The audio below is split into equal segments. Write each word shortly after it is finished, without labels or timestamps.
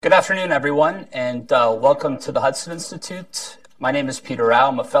Good afternoon, everyone, and welcome to the Hudson Institute. My name is Peter Rao.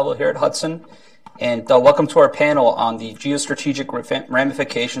 I'm a fellow here at Hudson, and welcome to our panel on the geostrategic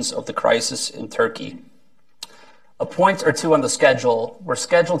ramifications of the crisis in Turkey. A point or two on the schedule. We're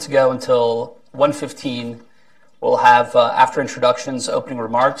scheduled to go until 1:15. We'll have, after introductions, opening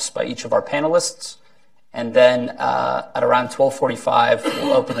remarks by each of our panelists, and then at around 12:45,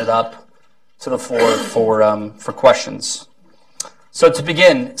 we'll open it up to the floor for questions. So to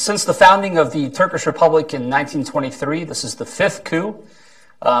begin, since the founding of the Turkish Republic in 1923, this is the fifth coup.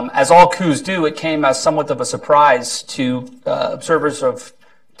 As all coups do, it came as somewhat of a surprise to observers of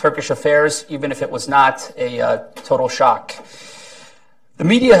Turkish affairs, even if it was not a total shock. The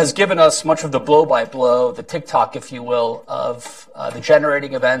media has given us much of the blow-by-blow, the TikTok, if you will, of the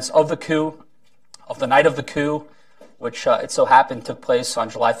generating events of the coup, of the night of the coup, which it so happened took place on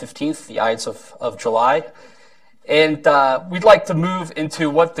July 15th, the Ides of July. And we'd like to move into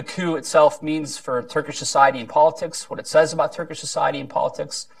what the coup itself means for Turkish society and politics, what it says about Turkish society and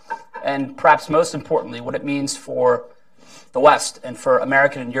politics, and perhaps most importantly, what it means for the West and for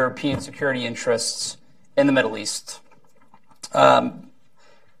American and European security interests in the Middle East. Why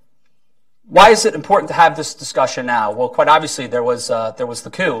is it important to have this discussion now? Well, quite obviously, there was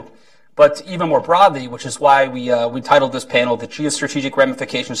the coup. But even more broadly, which is why we titled this panel, The Geostrategic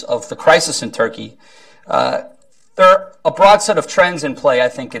Ramifications of the Crisis in Turkey, there are a broad set of trends in play, I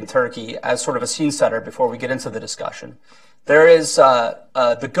think, in Turkey as sort of a scene setter before we get into the discussion. There is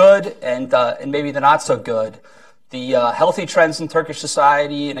the good and maybe the not so good, the healthy trends in Turkish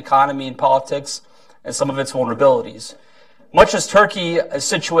society and economy and politics, and some of its vulnerabilities. Much as Turkey is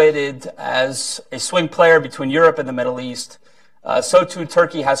situated as a swing player between Europe and the Middle East, so too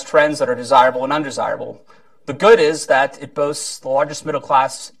Turkey has trends that are desirable and undesirable. The good is that it boasts the largest middle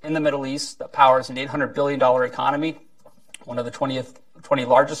class in the Middle East that powers an $800 billion economy, one of the 20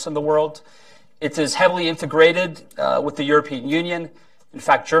 largest in the world. It is heavily integrated with the European Union. In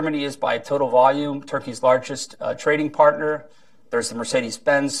fact, Germany is, by total volume, Turkey's largest trading partner. There's the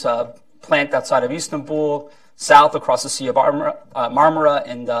Mercedes-Benz plant outside of Istanbul. South, across the Sea of Marmara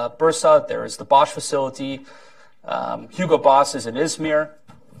in Bursa, there is the Bosch facility. Hugo Boss is in Izmir.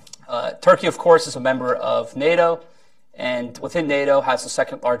 Turkey, of course, is a member of NATO, and within NATO has the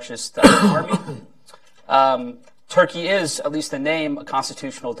second largest army. Turkey is, at least in name, a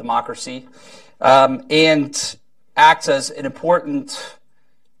constitutional democracy, and acts as an important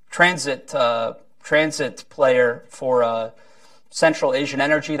transit player for Central Asian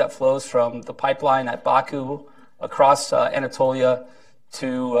energy that flows from the pipeline at Baku across Anatolia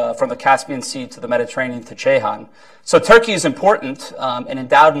from the Caspian Sea to the Mediterranean to Ceyhan. So Turkey is important and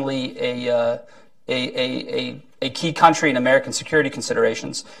undoubtedly a key country in American security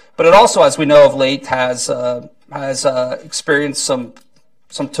considerations. But it also, as we know of late, has experienced some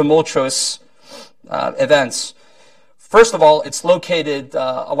tumultuous events. First of all, it's located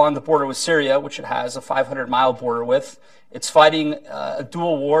along the border with Syria, which it has a 500-mile border with. It's fighting a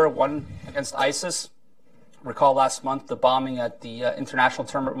dual war, one against ISIS. Recall last month the bombing at the international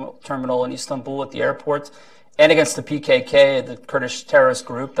terminal in Istanbul at the airport, and against the PKK, the Kurdish terrorist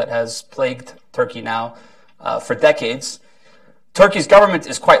group that has plagued Turkey now for decades. Turkey's government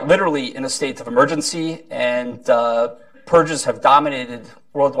is quite literally in a state of emergency, and purges have dominated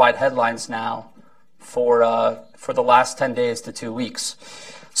worldwide headlines now for the last 10 days to 2 weeks.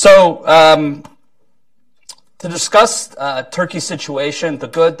 So to discuss Turkey's situation, the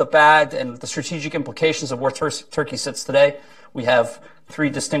good, the bad, and the strategic implications of where Turkey sits today, we have three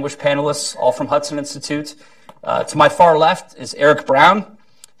distinguished panelists, all from Hudson Institute. To my far left is Eric Brown.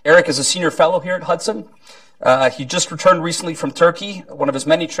 Eric is a senior fellow here at Hudson. He just returned recently from Turkey, one of his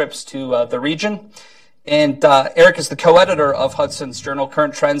many trips to the region. And Eric is the co-editor of Hudson's journal,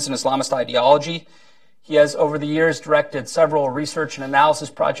 Current Trends in Islamist Ideology. He has, over the years, directed several research and analysis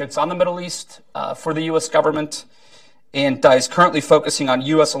projects on the Middle East for the U.S. government, and is currently focusing on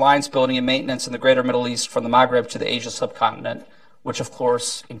U.S. alliance building and maintenance in the greater Middle East from the Maghreb to the Asia subcontinent, which, of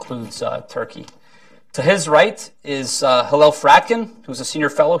course, includes Turkey. To his right is Hillel Fradkin, who's a senior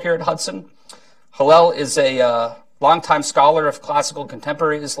fellow here at Hudson. Hillel is a longtime scholar of classical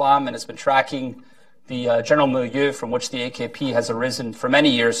contemporary Islam and has been tracking the general milieu from which the AKP has arisen for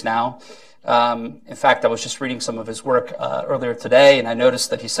many years now. In fact, I was just reading some of his work earlier today, and I noticed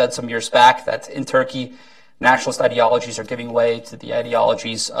that he said some years back that in Turkey, nationalist ideologies are giving way to the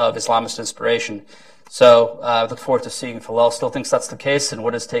ideologies of Islamist inspiration. So I look forward to seeing if Hillel still thinks that's the case and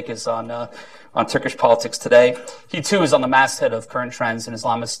what his take is on Turkish politics today. He, too, is on the masthead of Current Trends in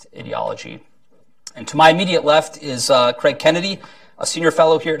Islamist Ideology. And to my immediate left is Craig Kennedy, a senior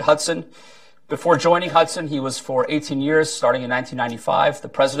fellow here at Hudson. Before joining Hudson, he was for 18 years, starting in 1995, the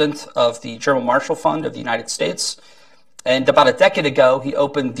president of the German Marshall Fund of the United States. And about a decade ago, he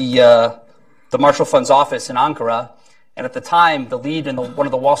opened the Marshall Fund's office in Ankara. And at the time, the lead in one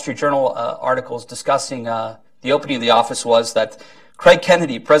of the Wall Street Journal articles discussing the opening of the office was that Craig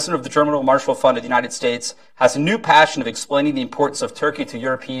Kennedy, president of the German Marshall Fund of the United States, has a new passion of explaining the importance of Turkey to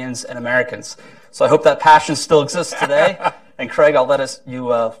Europeans and Americans. So I hope that passion still exists today. And Craig, I'll let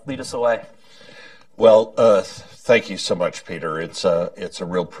you lead us away. Well, thank you so much, Peter. It's a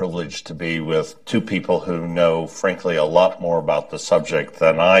real privilege to be with two people who know, frankly, a lot more about the subject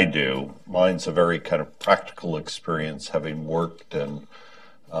than I do. Mine's a very kind of practical experience, having worked in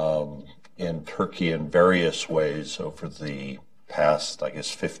Turkey in various ways over the past,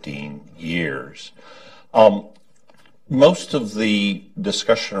 15 years. Most of the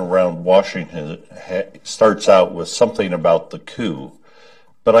discussion around Washington starts out with something about the coup.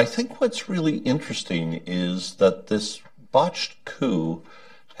 But I think what's really interesting is that this botched coup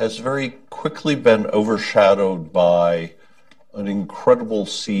has very quickly been overshadowed by an incredible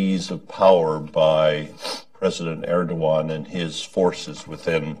seize of power by President Erdogan and his forces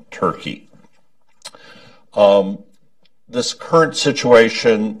within Turkey. This current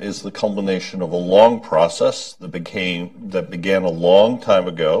situation is the culmination of a long process that began a long time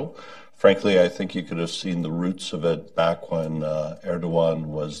ago. Frankly, I think you could have seen the roots of it back when Erdogan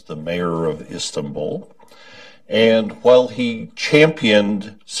was the mayor of Istanbul. And while he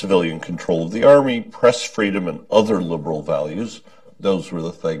championed civilian control of the army, press freedom, and other liberal values, those were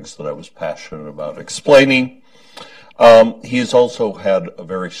the things that I was passionate about explaining. He has also had a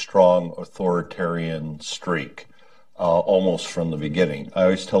very strong authoritarian streak, almost from the beginning. I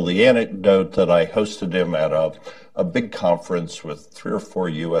always tell the anecdote that I hosted him at a big conference with 3 or 4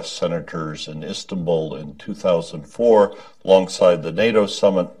 U.S. senators in Istanbul in 2004, alongside the NATO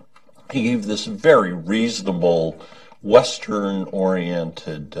summit. He gave this very reasonable,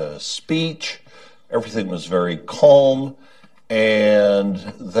 Western-oriented speech. Everything was very calm. And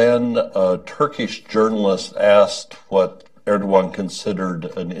then a Turkish journalist asked what Erdogan considered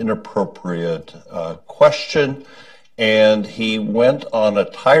an inappropriate question. And he went on a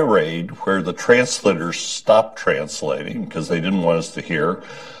tirade where the translators stopped translating because they didn't want us to hear.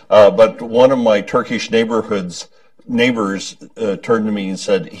 But one of my Turkish neighbors turned to me and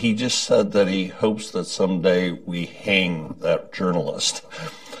said, he just said that he hopes that someday we hang that journalist.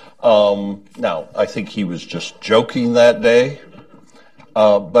 Now, I think he was just joking that day.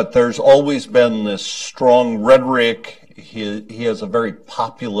 But there's always been this strong rhetoric. He has a very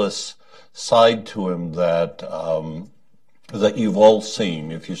populist side to him that you've all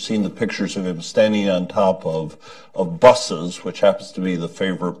seen. If you've seen the pictures of him standing on top of buses, which happens to be the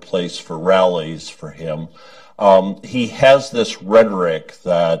favorite place for rallies for him, he has this rhetoric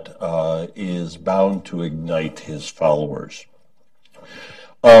that is bound to ignite his followers.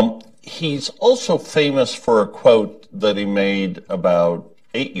 He's also famous for a quote that he made about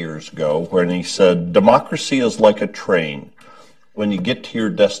 8 years ago when he said, "Democracy is like a train. When you get to your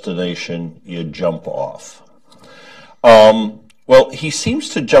destination, you jump off." Well, he seems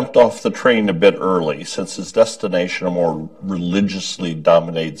to have jumped off the train a bit early, since his destination, a more religiously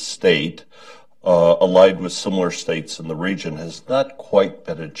dominated state, allied with similar states in the region, has not quite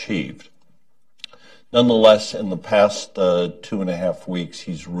been achieved. Nonetheless, in the past 2.5 weeks,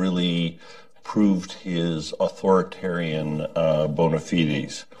 he's really proved his authoritarian bona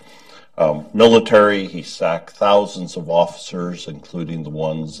fides. Military, he sacked thousands of officers, including the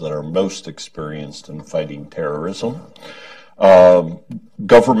ones that are most experienced in fighting terrorism.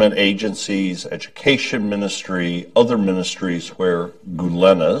 Government agencies, education ministry, other ministries where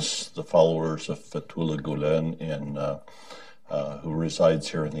Gülenis, the followers of Fethullah Gülen, who resides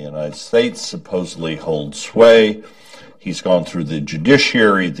here in the United States, supposedly hold sway. He's gone through the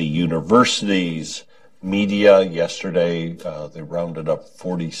judiciary, the universities, media. Yesterday, they rounded up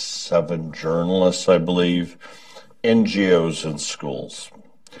 47 journalists, I believe, NGOs, and schools.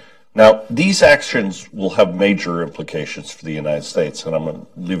 Now, these actions will have major implications for the United States, and I'm going to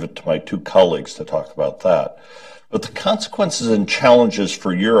leave it to my two colleagues to talk about that. But the consequences and challenges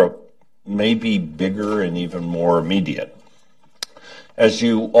for Europe may be bigger and even more immediate. As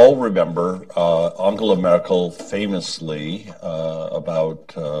you all remember, Angela Merkel famously,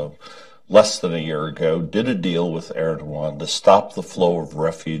 about less than a year ago, did a deal with Erdogan to stop the flow of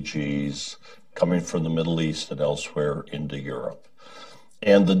refugees coming from the Middle East and elsewhere into Europe.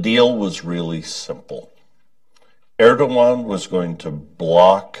 And the deal was really simple. Erdogan was going to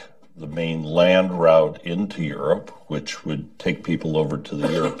block the main land route into Europe, which would take people over to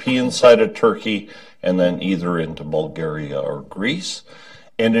the European side of Turkey and then either into Bulgaria or Greece.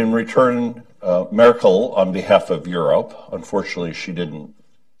 And in return, Merkel, on behalf of Europe, unfortunately she didn't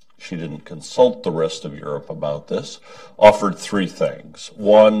consult the rest of Europe about this, offered three things.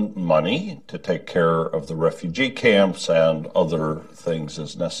 One, money to take care of the refugee camps and other things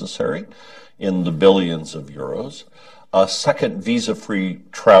as necessary in the billions of euros. Second, visa-free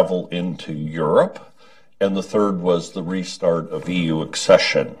travel into Europe. And the third was the restart of EU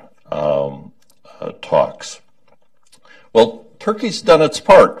accession talks. Well, Turkey's done its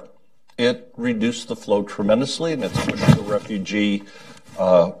part. It reduced the flow tremendously, and it's pushed the refugee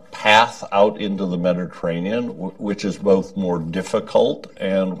path out into the Mediterranean, which is both more difficult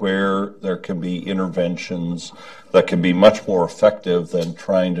and where there can be interventions that can be much more effective than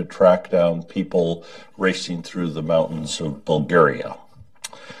trying to track down people racing through the mountains of Bulgaria.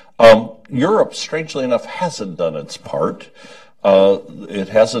 Europe, strangely enough, hasn't done its part. It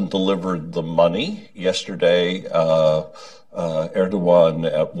hasn't delivered the money. Yesterday, Erdogan,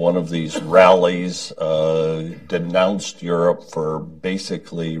 at one of these rallies, denounced Europe for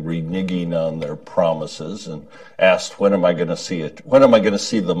basically reneging on their promises and asked, when am I going to see it? When am I going to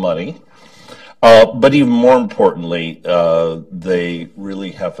see the money? But even more importantly, they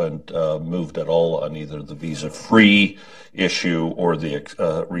really haven't moved at all on either the visa-free issue or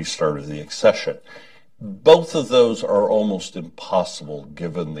the restart of the accession. Both of those are almost impossible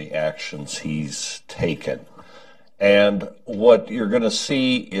given the actions he's taken. And what you're going to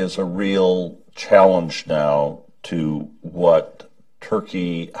see is a real challenge now to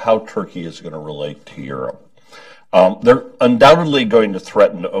how Turkey is going to relate to Europe. They're undoubtedly going to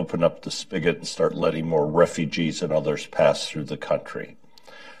threaten to open up the spigot and start letting more refugees and others pass through the country.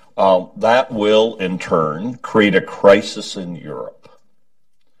 That will, in turn, create a crisis in Europe.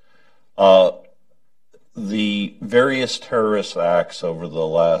 The various terrorist acts over the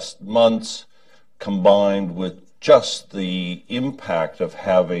last months, combined with just the impact of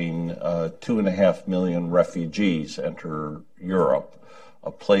having 2.5 million refugees enter Europe,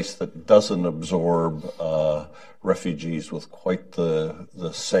 a place that doesn't absorb refugees with quite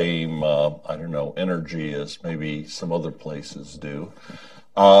the same, energy as maybe some other places do,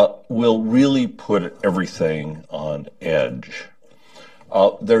 will really put everything on edge.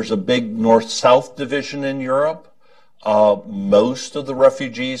 There's a big north-south division in Europe. Most of the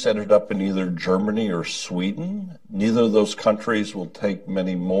refugees ended up in either Germany or Sweden. Neither of those countries will take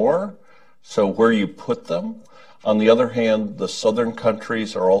many more. So where you put them? On the other hand, the southern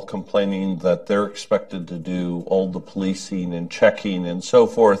countries are all complaining that they're expected to do all the policing and checking and so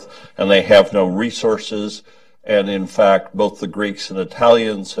forth, and they have no resources. And in fact, both the Greeks and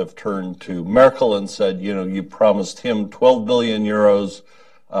Italians have turned to Merkel and said, you promised him 12 billion euros.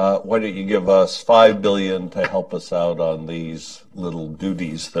 Why don't you give us 5 billion to help us out on these little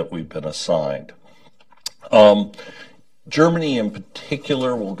duties that we've been assigned? Germany in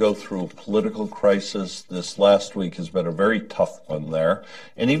particular will go through a political crisis. This last week has been a very tough one there.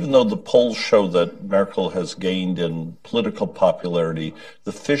 And even though the polls show that Merkel has gained in political popularity,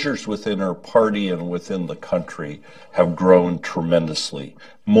 the fissures within her party and within the country have grown tremendously.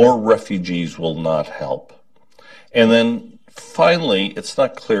 More refugees will not help. And then finally, it's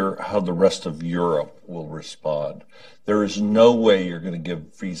not clear how the rest of Europe will respond. There is no way you're going to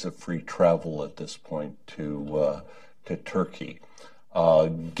give visa-free travel at this point to Turkey,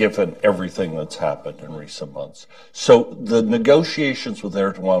 given everything that's happened in recent months. So the negotiations with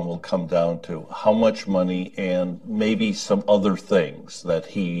Erdogan will come down to how much money and maybe some other things that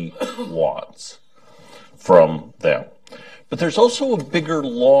he wants from them. But there's also a bigger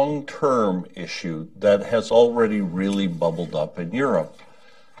long-term issue that has already really bubbled up in Europe.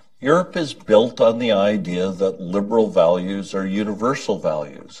 Europe is built on the idea that liberal values are universal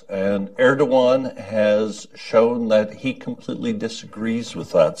values, and Erdogan has shown that he completely disagrees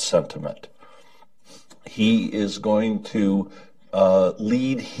with that sentiment. He is going to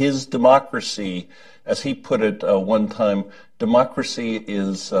lead his democracy, as he put it one time, democracy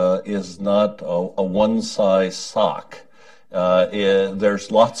is not a one-size sock. There's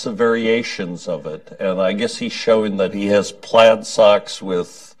lots of variations of it, and I guess he's showing that he has plaid socks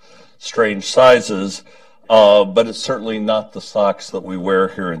with strange sizes, but it's certainly not the socks that we wear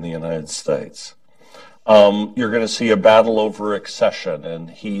here in the United States. You're going to see a battle over accession, and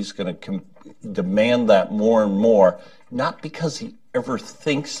he's going to demand that more and more, not because he ever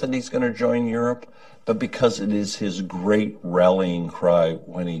thinks that he's going to join Europe, but because it is his great rallying cry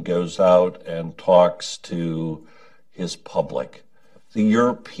when he goes out and talks to his public. The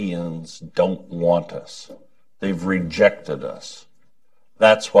Europeans don't want us. They've rejected us.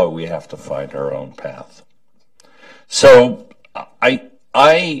 That's why we have to find our own path. So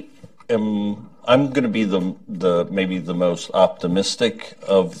I am I'm going to be the maybe the most optimistic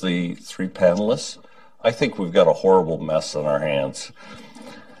of the three panelists. I think we've got a horrible mess on our hands,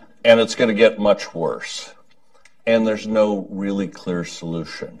 and it's going to get much worse. And there's no really clear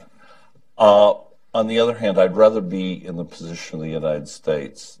solution. On the other hand, I'd rather be in the position of the United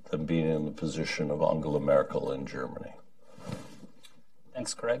States than being in the position of Angela Merkel in Germany.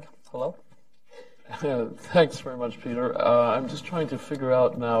 Thanks, Greg. Hello? Thanks very much, Peter. I'm just trying to figure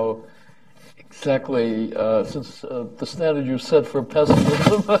out now exactly, since the standard you set for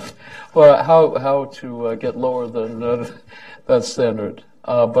pessimism, or how to get lower than that standard.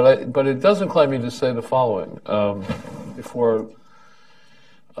 But it does incline me to say the following before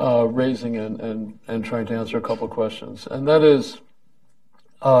raising and trying to answer a couple of questions. And that is,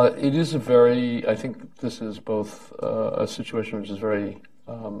 it is I think this is both a situation which is very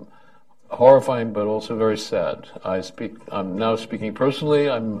horrifying, but also very sad. I'm now speaking personally.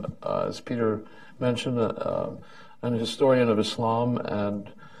 I'm, as Peter mentioned, an historian of Islam, and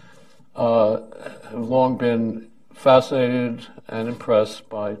have long been fascinated and impressed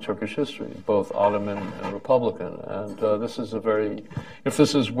by Turkish history, both Ottoman and Republican. And this is if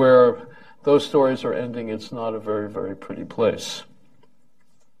this is where those stories are ending, it's not a very, very pretty place.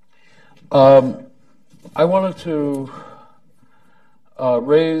 I wanted to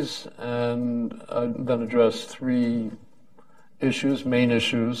raise and then address three main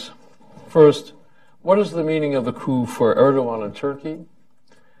issues. First, what is the meaning of the coup for Erdogan in Turkey?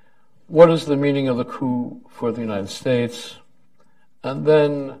 What is the meaning of the coup for the United States? And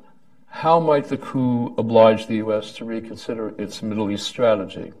then, how might the coup oblige the U.S. to reconsider its Middle East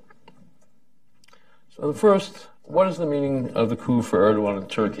strategy? So the first, what is the meaning of the coup for Erdogan in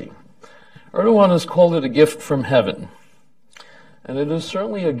Turkey? Erdogan has called it a gift from heaven. And it is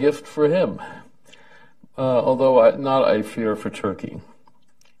certainly a gift for him, although not, I fear, for Turkey.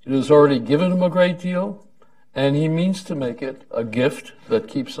 It has already given him a great deal, and he means to make it a gift that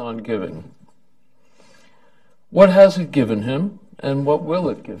keeps on giving. What has it given him, and what will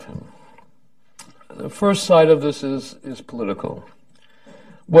it give him? The first side of this is political.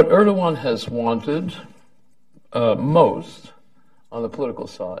 What Erdogan has wanted most on the political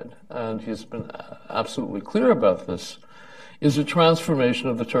side, and he's been absolutely clear about this, is a transformation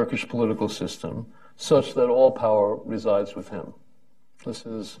of the Turkish political system such that all power resides with him. This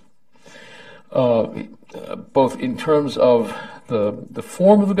is both in terms of the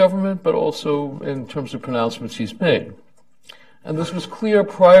form of the government, but also in terms of pronouncements he's made. And this was clear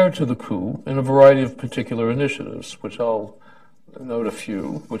prior to the coup in a variety of particular initiatives, which I'll note a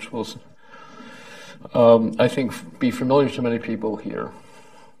few, which will, I think, be familiar to many people here.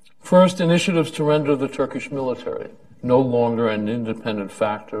 First, initiatives to render the Turkish military no longer an independent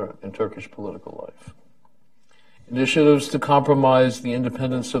factor in Turkish political life. Initiatives to compromise the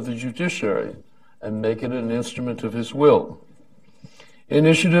independence of the judiciary and make it an instrument of his will.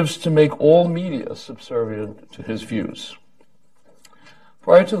 Initiatives to make all media subservient to his views.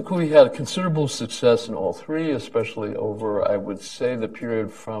 Prior to the coup, he had considerable success in all three, especially over, I would say, the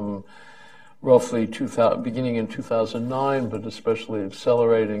period from roughly beginning in 2009, but especially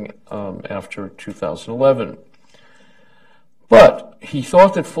accelerating after 2011. But he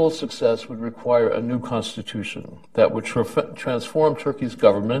thought that full success would require a new constitution that would transform Turkey's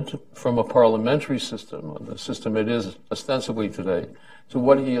government from a parliamentary system, the system it is ostensibly today, to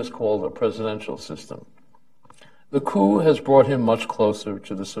what he has called a presidential system. The coup has brought him much closer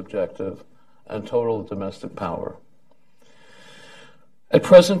to this objective and total domestic power. At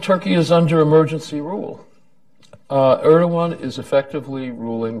present, Turkey is under emergency rule. Erdogan is effectively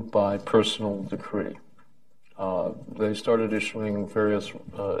ruling by personal decree. They started issuing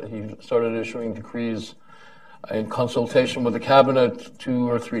he started issuing decrees in consultation with the cabinet 2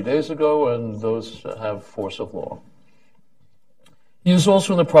 or 3 days ago, and those have force of law. He is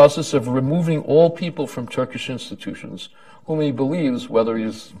also in the process of removing all people from Turkish institutions whom he believes, whether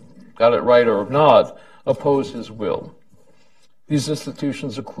he's got it right or not, oppose his will. These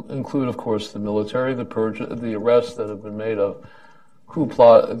institutions include, of course, the military, the arrests that have been made of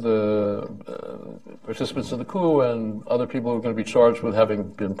the participants of the coup and other people who are going to be charged with having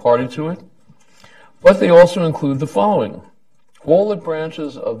been party to it. But they also include the following: all the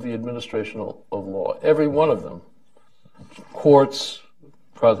branches of the administration of law, every one of them, courts,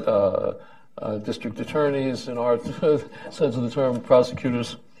 district attorneys, in our sense of the term,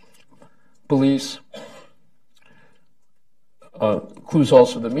 prosecutors, police, includes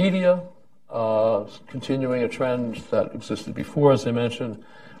also the media, continuing a trend that existed before, as I mentioned,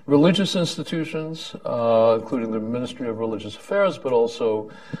 religious institutions, including the Ministry of Religious Affairs, but also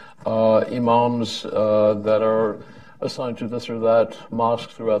imams that are assigned to this or that mosque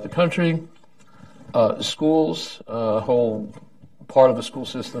throughout the country, Schools, a whole part of the school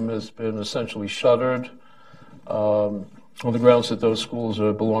system has been essentially shuttered on the grounds that those schools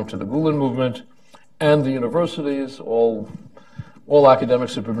belong to the Gulen movement, and the universities, all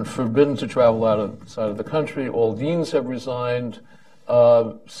academics have been forbidden to travel outside of the country. All deans have resigned.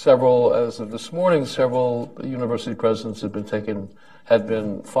 Several, as of this morning, several university presidents had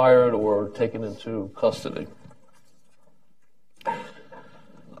been fired or taken into custody.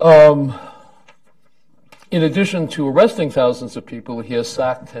 In addition to arresting thousands of people, he has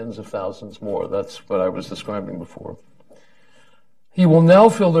sacked tens of thousands more. That's what I was describing before. He will now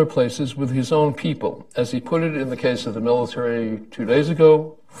fill their places with his own people. As he put it in the case of the military 2 days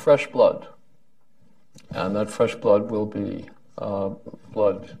ago, fresh blood. And that fresh blood will be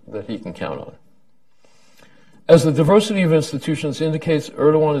blood that he can count on. As the diversity of institutions indicates,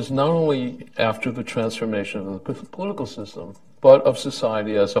 Erdogan is not only after the transformation of the political system, but of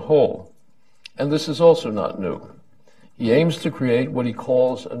society as a whole. And this is also not new. He aims to create what he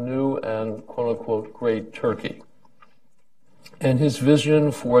calls a new and quote-unquote great Turkey. And his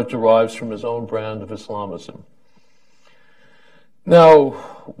vision for it derives from his own brand of Islamism. Now,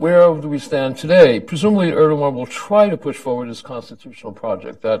 where do we stand today? Presumably Erdogan will try to push forward his constitutional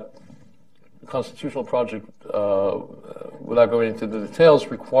project. That constitutional project, without going into the details,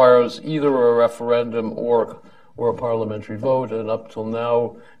 requires either a referendum or a parliamentary vote, and up till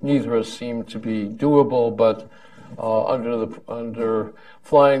now, neither has seemed to be doable, but under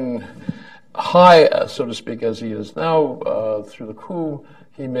flying high, so to speak, as he is now, through the coup,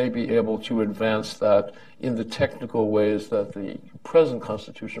 he may be able to advance that in the technical ways that the present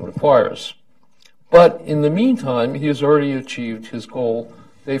constitution requires. But in the meantime, he has already achieved his goal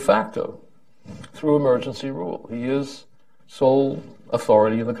de facto through emergency rule. He is sole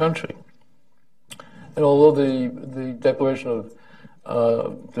authority in the country. And although the declaration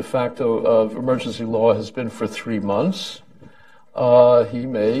of de facto of emergency law has been for 3 months, he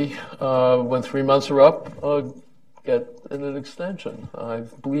may, when 3 months are up, get an extension. I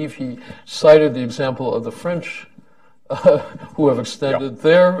believe he cited the example of the French who have extended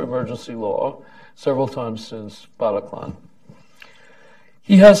their emergency law several times since Bataclan.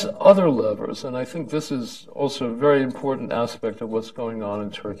 He has other levers, and I think this is also a very important aspect of what's going on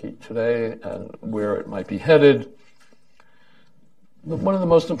in Turkey today and where it might be headed. One of the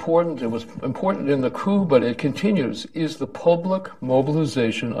most important, it was important in the coup, but it continues, is the public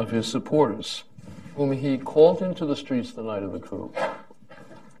mobilization of his supporters, whom he called into the streets the night of the coup.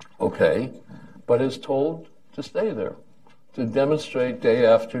 Okay, but is told to stay there, to demonstrate day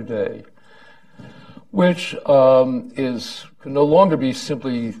after day, which can no longer be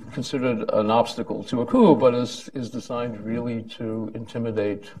simply considered an obstacle to a coup, but is designed really to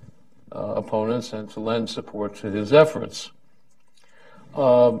intimidate opponents and to lend support to his efforts.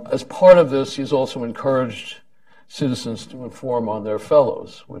 As part of this, he's also encouraged citizens to inform on their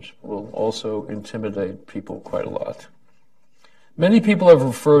fellows, which will also intimidate people quite a lot. Many people have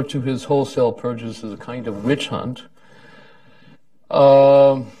referred to his wholesale purges as a kind of witch hunt.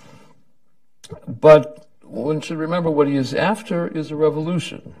 But one should remember what he is after is a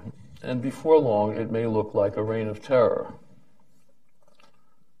revolution, and before long it may look like a reign of terror.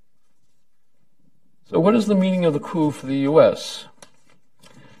 So what is the meaning of the coup for the U.S.?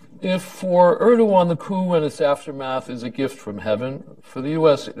 If for Erdogan the coup and its aftermath is a gift from heaven, for the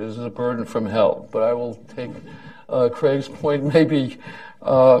U.S. it is a burden from hell. But I will take Craig's point, maybe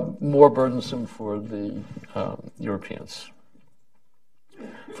more burdensome for the Europeans.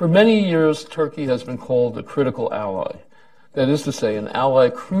 For many years, Turkey has been called a critical ally. That is to say, an ally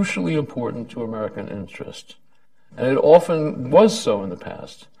crucially important to American interest. And it often was so in the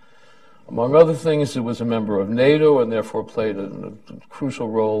past. Among other things, it was a member of NATO and therefore played a crucial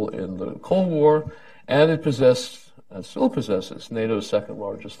role in the Cold War, and it possessed, and still possesses, NATO's second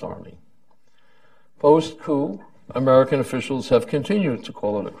largest army. Post-coup, American officials have continued to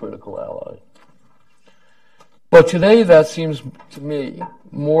call it a critical ally. But today, that seems to me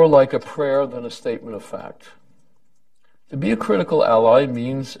more like a prayer than a statement of fact. To be a critical ally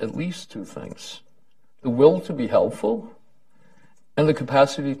means at least two things: the will to be helpful and the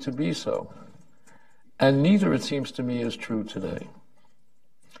capacity to be so. And neither, it seems to me, is true today.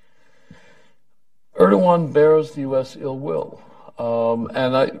 Erdogan bears the U.S. ill will.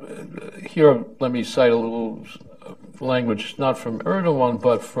 Here, let me cite a little language, not from Erdogan,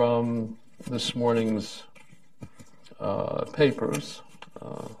 but from this morning's papers.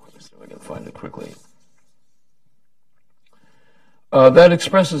 Let me see if I can find it quickly. That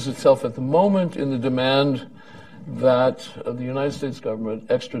expresses itself at the moment in the demand that the United States government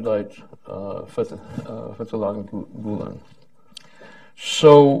extradite Fethullah Gulen.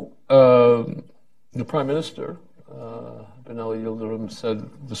 So the Prime Minister, Binali Yildirim, said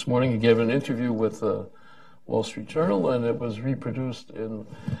this morning, he gave an interview with the Wall Street Journal, and it was reproduced in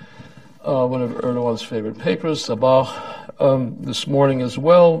one of Erdogan's favorite papers, Sabah, this morning as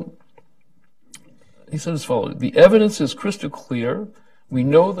well. He said as follows: "The evidence is crystal clear. We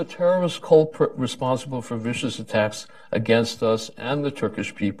know the terrorist culprit responsible for vicious attacks against us and the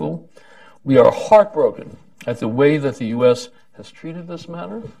Turkish people. We are heartbroken at the way that the U.S. has treated this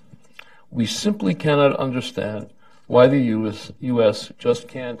matter. We simply cannot understand why the U.S. just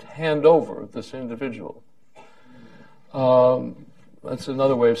can't hand over this individual." That's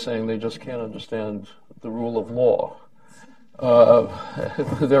another way of saying they just can't understand the rule of law,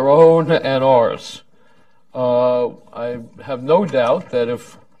 their own and ours. I have no doubt that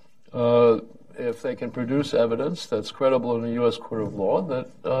if they can produce evidence that's credible in a U.S. court of law,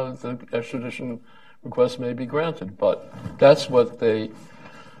 that the extradition request may be granted. But that's what they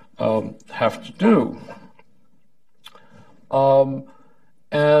have to do.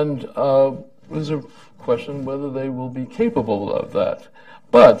 There's a question whether they will be capable of that.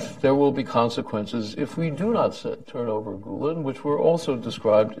 But there will be consequences if we do not turn over Gulen, which were also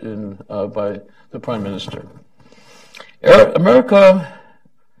described by the Prime Minister. America,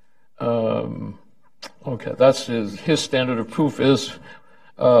 okay, that's his standard of proof is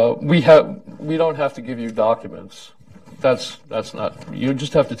we don't have to give you documents. That's not, you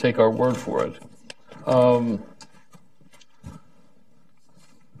just have to take our word for it.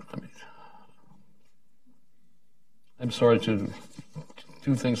 I'm sorry to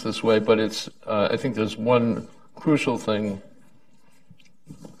do things this way, but it's. I think there's one crucial thing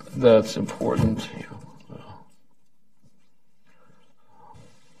that's important.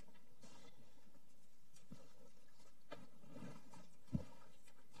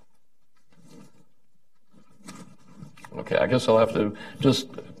 Okay, I guess I'll have to just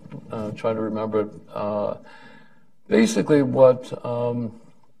try to remember it. Basically, what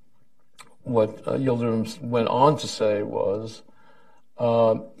Yildirim went on to say was,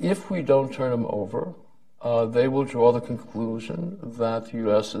 if we don't turn them over, they will draw the conclusion that the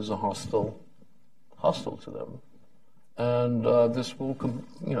U.S. is a hostile to them, and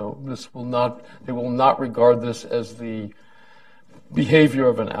they will not regard this as the behavior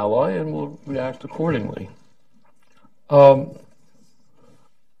of an ally and will react accordingly. So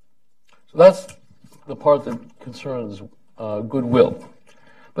that's the part that concerns goodwill.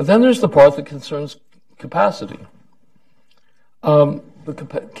 But then there's the part that concerns capacity. The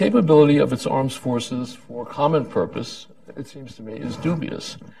capability of its armed forces for common purpose, it seems to me, is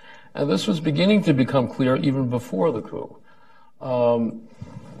dubious. And this was beginning to become clear even before the coup.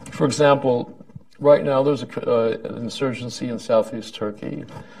 For example, right now there's an insurgency in southeast Turkey,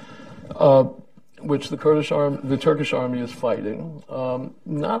 which the Turkish army is fighting,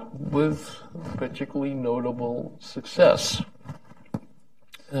 not with particularly notable success.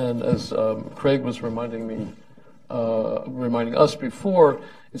 And as Craig was reminding us before,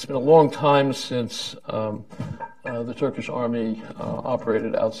 it's been a long time since the Turkish army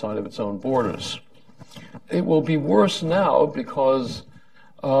operated outside of its own borders. It will be worse now because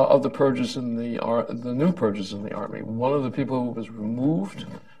of the purges in the new purges in the army. One of the people who was removed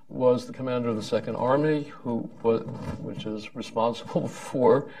was the commander of the Second Army, which is responsible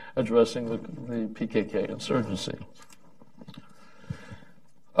for addressing the PKK insurgency.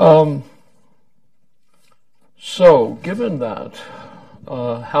 So, given that,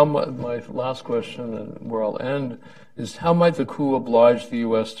 my last question, and where I'll end, is how might the coup oblige the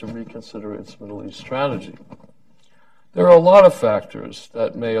U.S. to reconsider its Middle East strategy? There are a lot of factors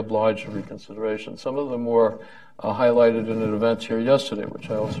that may oblige a reconsideration. Some of them were highlighted in an event here yesterday, which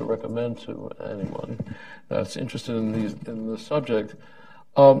I also recommend to anyone that's interested in the subject.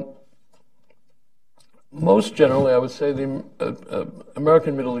 Most generally, I would say the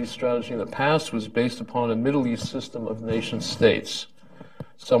American Middle East strategy in the past was based upon a Middle East system of nation states.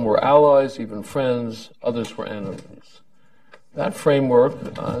 Some were allies, even friends, others were enemies. That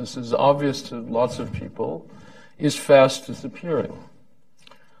framework, as is obvious to lots of people, is fast disappearing.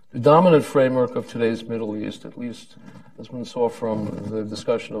 The dominant framework of today's Middle East, at least as one saw from the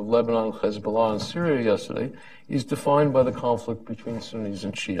discussion of Lebanon, Hezbollah, and Syria yesterday, is defined by the conflict between Sunnis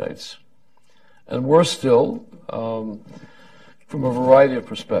and Shiites. And worse still, from a variety of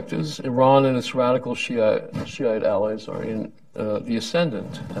perspectives, Iran and its radical Shiite allies are in the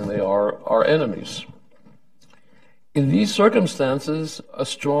ascendant, and they are our enemies. In these circumstances, a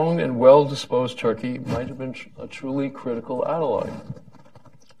strong and well-disposed Turkey might have been a truly critical ally.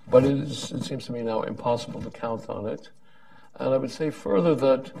 But it seems to me now impossible to count on it. And I would say further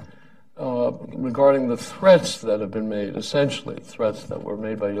that regarding the threats that have been made, essentially threats that were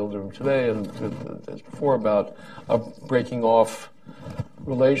made by Yildirim today and as before about breaking off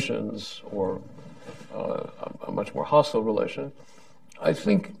relations or a much more hostile relation, I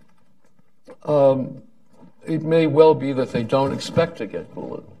think it may well be that they don't expect to get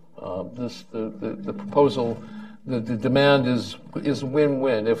Gulen. The proposal, the demand is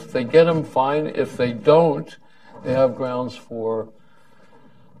win-win. If they get him, fine. If they don't, they have grounds for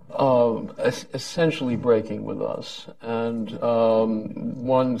essentially breaking with us. And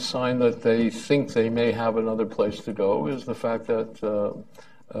one sign that they think they may have another place to go is the fact that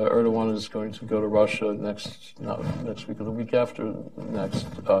Erdogan is going to go to Russia next week or the week after next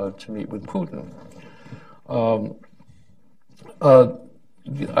to meet with Putin.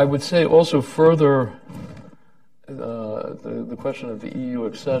 I would say also further the question of the EU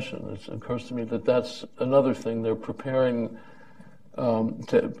accession. It occurs to me that that's another thing they're preparing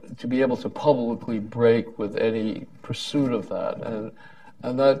to be able to publicly break with any pursuit of that,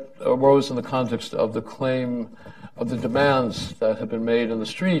 and that arose in the context of the claim of the demands that have been made in the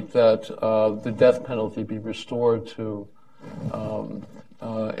street that the death penalty be restored to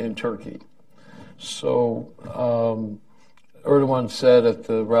in Turkey. So Erdogan said at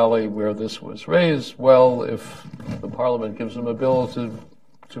the rally where this was raised, well, if the parliament gives him a bill to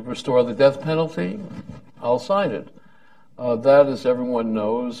restore the death penalty, I'll sign it. That, as everyone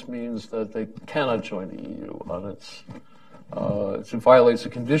knows, means that they cannot join the EU on its it violates a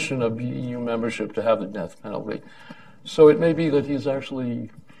condition of EU membership to have the death penalty. So it may be that he's actually,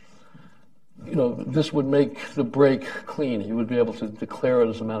 this would make the break clean. He would be able to declare it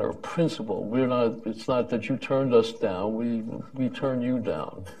as a matter of principle. It's not that you turned us down. We turn you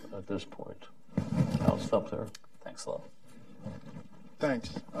down at this point. I'll stop there. Thanks a lot.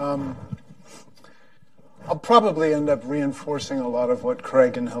 Thanks. I'll probably end up reinforcing a lot of what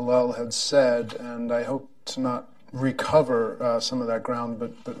Craig and Hillel had said, and I hope to not recover some of that ground,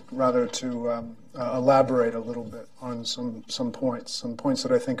 but rather to elaborate a little bit on some points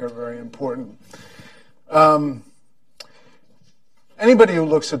that I think are very important. Anybody who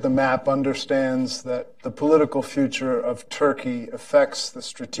looks at the map understands that the political future of Turkey affects the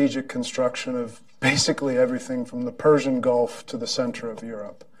strategic construction of basically everything from the Persian Gulf to the center of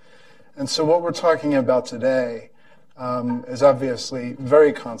Europe. And so what we're talking about today is obviously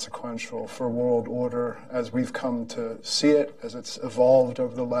very consequential for world order as we've come to see it, as it's evolved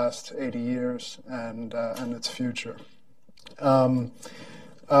over the last 80 years, and its future. We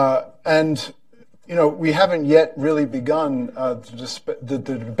haven't yet really begun the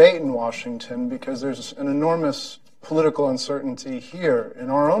debate in Washington because there's an enormous political uncertainty here in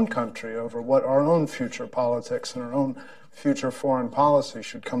our own country over what our own future politics and our own future foreign policy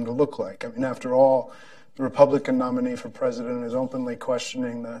should come to look like. I mean, after all, the Republican nominee for president is openly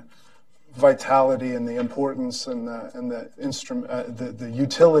questioning the vitality and the importance and the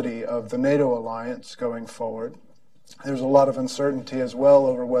utility of the NATO alliance going forward. There's a lot of uncertainty as well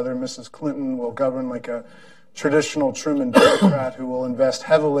over whether Mrs. Clinton will govern like a traditional Truman Democrat who will invest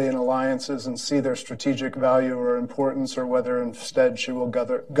heavily in alliances and see their strategic value or importance, or whether instead she will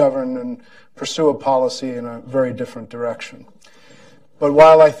govern and pursue a policy in a very different direction. But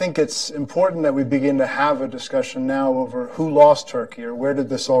while I think it's important that we begin to have a discussion now over who lost Turkey or where did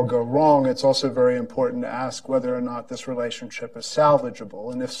this all go wrong, it's also very important to ask whether or not this relationship is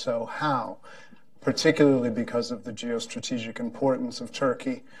salvageable, and if so, how, particularly because of the geostrategic importance of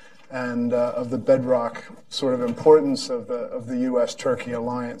Turkey and of the bedrock sort of importance of the U.S.-Turkey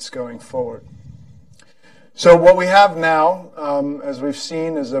alliance going forward. So what we have now, as we've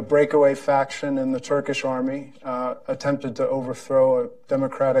seen, is a breakaway faction in the Turkish army attempted to overthrow a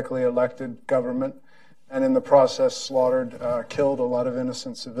democratically elected government, and in the process killed a lot of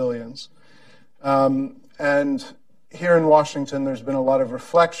innocent civilians. And here in Washington, there's been a lot of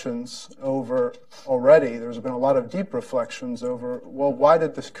reflections over already. There's been a lot of deep reflections over, well, why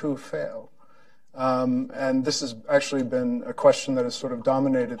did this coup fail? And this has actually been a question that has sort of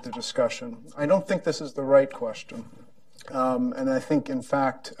dominated the discussion. I don't think this is the right question. And I think, in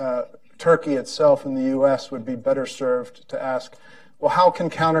fact, Turkey itself and the U.S. would be better served to ask, well, how can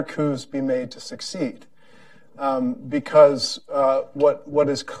counter coups be made to succeed? Because what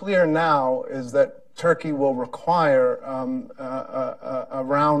is clear now is that Turkey will require a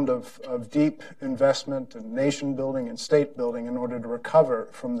round of deep investment and nation building and state building in order to recover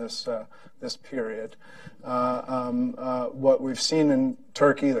from this period. What we've seen in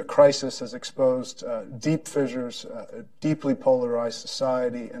Turkey, the crisis has exposed deep fissures, a deeply polarized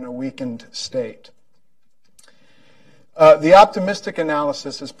society, and a weakened state. The optimistic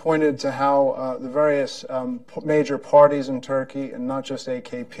analysis has pointed to how the various major parties in Turkey, and not just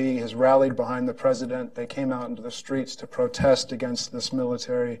AKP, has rallied behind the president. They came out into the streets to protest against this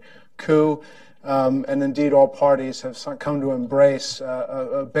military coup. And indeed, all parties have come to embrace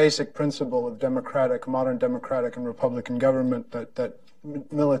a basic principle of modern democratic and republican government, that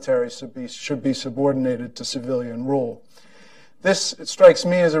military should be subordinated to civilian rule. This, it strikes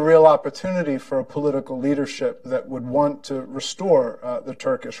me, as a real opportunity for a political leadership that would want to restore the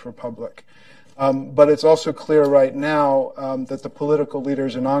Turkish Republic. But it's also clear right now that the political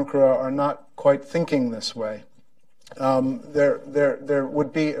leaders in Ankara are not quite thinking this way. There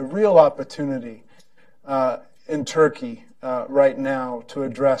would be a real opportunity in Turkey right now to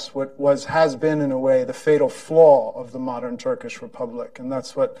address what has been, in a way, the fatal flaw of the modern Turkish Republic, and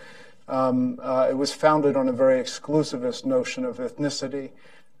that's what it was founded on a very exclusivist notion of ethnicity,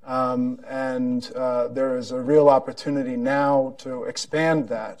 and there is a real opportunity now to expand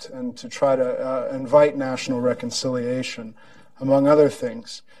that and to try to invite national reconciliation, among other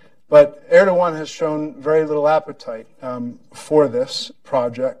things. But Erdogan has shown very little appetite for this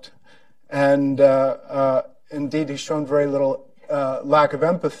project, and indeed he's shown very little lack of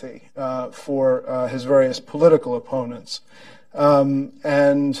empathy for his various political opponents.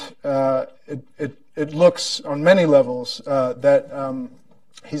 It looks on many levels that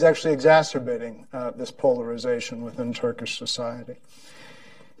he's actually exacerbating this polarization within Turkish society.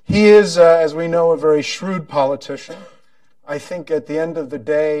 He is, as we know, a very shrewd politician. I think at the end of the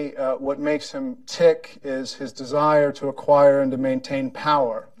day, what makes him tick is his desire to acquire and to maintain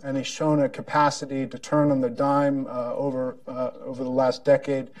power. And he's shown a capacity to turn on the dime over the last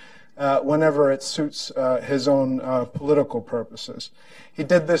decade whenever it suits his own political purposes. He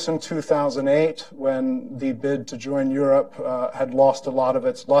did this in 2008 when the bid to join Europe had lost a lot of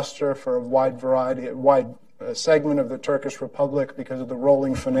its luster for a wide segment of the Turkish Republic because of the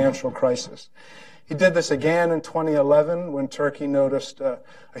rolling financial crisis. He did this again in 2011 when Turkey noticed a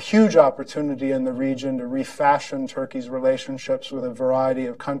huge opportunity in the region to refashion Turkey's relationships with a variety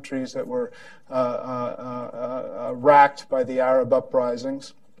of countries that were racked by the Arab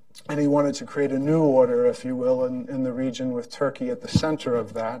uprisings. And he wanted to create a new order, if you will, in the region, with Turkey at the center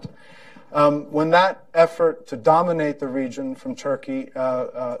of that. When that effort to dominate the region from Turkey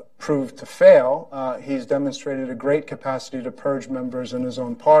proved to fail, he's demonstrated a great capacity to purge members in his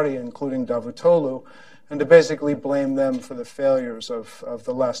own party, including Davutoglu, and to basically blame them for the failures of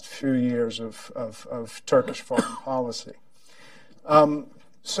the last few years of Turkish foreign policy.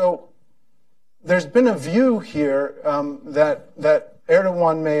 So there's been a view here that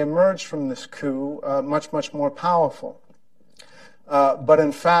Erdogan may emerge from this coup much more powerful. But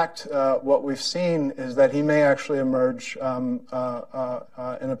in fact, what we've seen is that he may actually emerge in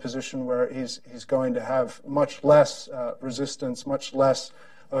a position where he's going to have much less resistance, much less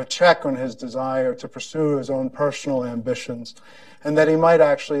of a check on his desire to pursue his own personal ambitions, and that he might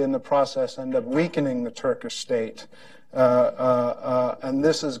actually, in the process, end up weakening the Turkish state. And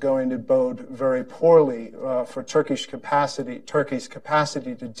this is going to bode very poorly for Turkey's capacity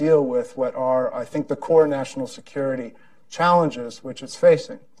to deal with what are, I think, the core national security challenges which it's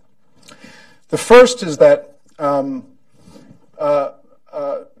facing. The first is that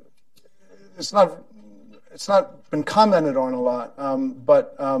it's not been commented on a lot,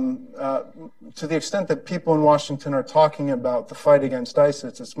 but to the extent that people in Washington are talking about the fight against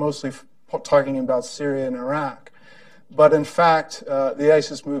ISIS, it's mostly talking about Syria and Iraq. But in fact, the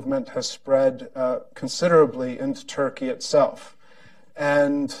ISIS movement has spread considerably into Turkey itself.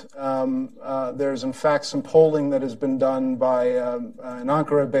 And there's, in fact, some polling that has been done by an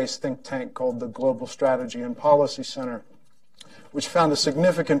Ankara-based think tank called the Global Strategy and Policy Center, which found a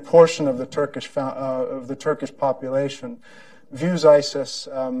significant portion of the Turkish population views ISIS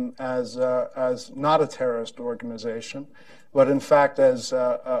as not a terrorist organization, but in fact as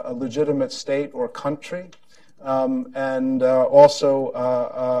a legitimate state or country, and also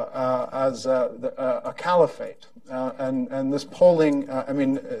as a caliphate. And this polling,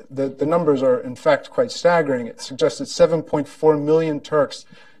 the numbers are in fact quite staggering. It suggests that 7.4 million Turks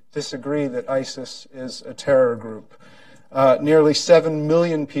disagree that ISIS is a terror group. Nearly 7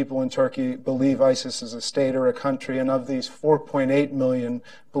 million people in Turkey believe ISIS is a state or a country, and of these, 4.8 million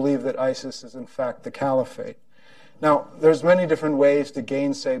believe that ISIS is in fact the caliphate. Now, there's many different ways to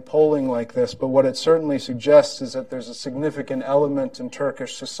gainsay polling like this, but what it certainly suggests is that there's a significant element in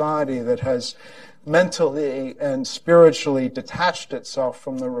Turkish society that has mentally and spiritually detached itself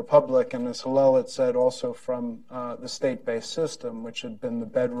from the republic, and as Hillel had said, also from the state-based system, which had been the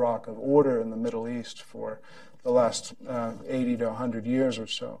bedrock of order in the Middle East for the last 80 to 100 years or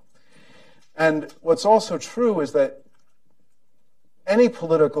so. And what's also true is that any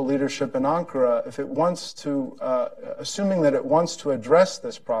political leadership in Ankara, if it wants to, assuming that it wants to address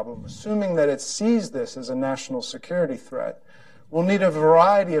this problem, assuming that it sees this as a national security threat, will need a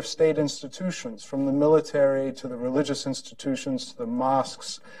variety of state institutions, from the military to the religious institutions to the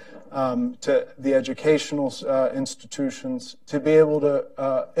mosques, to the educational institutions, to be able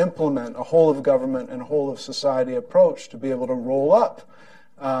to implement a whole of government and whole of society approach, to be able to roll up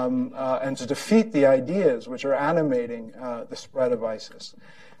and to defeat the ideas which are animating the spread of ISIS.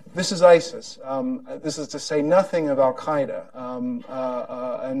 This is ISIS. This is to say nothing of Al-Qaeda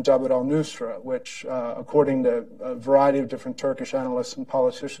and Jabhat al-Nusra, which, according to a variety of different Turkish analysts and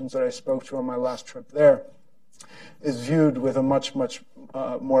politicians that I spoke to on my last trip there, is viewed with a much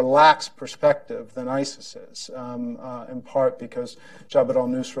more lax perspective than ISIS is, in part because Jabhat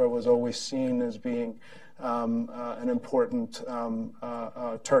al-Nusra was always seen as being an important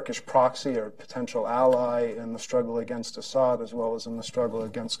Turkish proxy or potential ally in the struggle against Assad, as well as in the struggle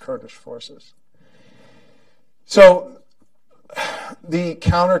against Kurdish forces. So the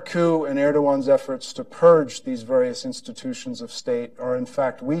counter-coup and Erdogan's efforts to purge these various institutions of state are in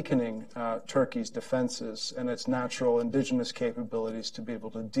fact weakening Turkey's defenses and its natural indigenous capabilities to be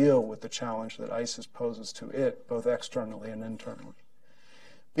able to deal with the challenge that ISIS poses to it, both externally and internally.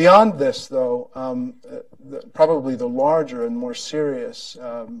 Beyond this, though, probably the larger and more serious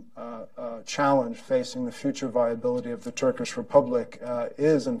challenge facing the future viability of the Turkish Republic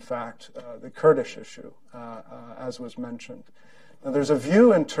is, in fact, the Kurdish issue, as was mentioned. Now, there's a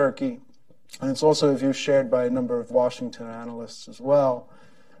view in Turkey, and it's also a view shared by a number of Washington analysts as well,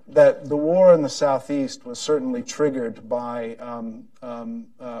 that the war in the southeast was certainly triggered by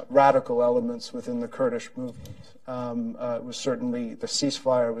radical elements within the Kurdish movement. It was certainly, the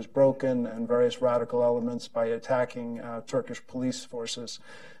ceasefire was broken, and various radical elements, by attacking Turkish police forces,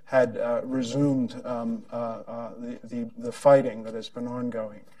 had resumed the fighting that has been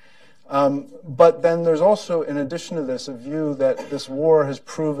ongoing. But then there's also, in addition to this, a view that this war has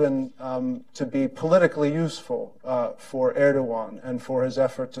proven to be politically useful for Erdogan and for his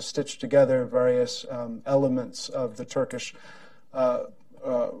effort to stitch together various elements of the Turkish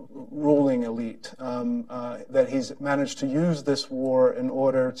ruling elite, that he's managed to use this war in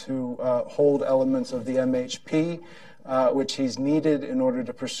order to hold elements of the MHP, which he's needed in order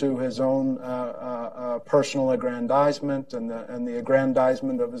to pursue his own personal aggrandizement and the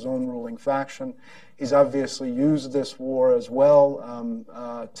aggrandizement of his own ruling faction. He's obviously used this war as well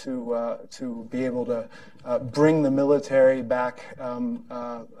to be able to bring the military back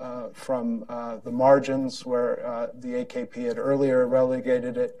from the margins where the AKP had earlier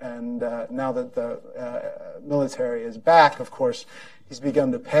relegated it, and now that the military is back, of course, he's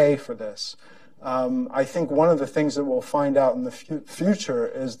begun to pay for this. I think one of the things that we'll find out in the future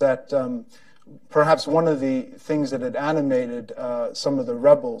is that perhaps one of the things that had animated some of the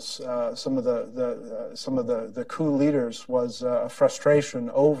rebels, some of the coup leaders, was a frustration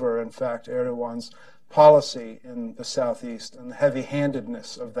over, in fact, Erdogan's policy in the southeast and the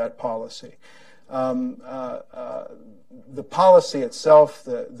heavy-handedness of that policy. The policy itself,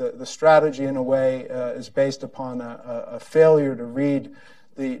 the strategy, in a way, is based upon a failure to read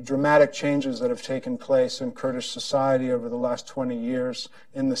the dramatic changes that have taken place in Kurdish society over the last 20 years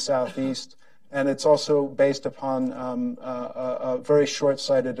in the southeast. And it's also based upon a very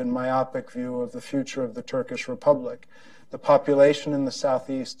short-sighted and myopic view of the future of the Turkish Republic. The population in the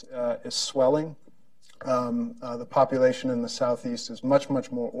southeast is swelling. The population in the southeast is much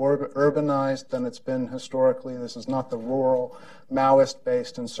more urbanized than it's been historically. This is not the rural,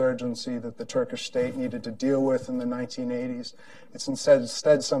 Maoist-based insurgency that the Turkish state needed to deal with in the 1980s. It's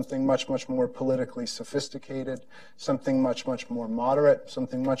instead something much more politically sophisticated, something much more moderate,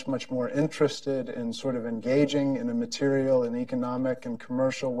 something much more interested in sort of engaging in a material and economic and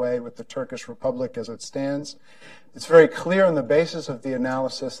commercial way with the Turkish Republic as it stands. It's very clear on the basis of the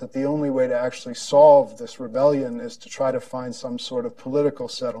analysis that the only way to actually solve this rebellion is to try to find some sort of political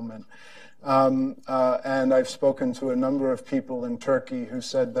settlement. And I've spoken to a number of people in Turkey who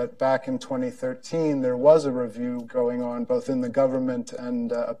said that back in 2013 there was a review going on both in the government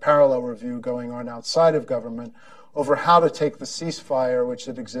and a parallel review going on outside of government over how to take the ceasefire which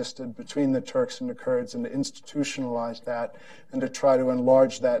had existed between the Turks and the Kurds and to institutionalize that and to try to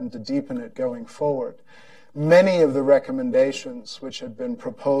enlarge that and to deepen it going forward. Many of the recommendations which had been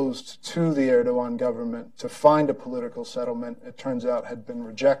proposed to the Erdogan government to find a political settlement, it turns out, had been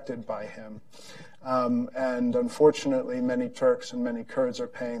rejected by him. And unfortunately, many Turks and many Kurds are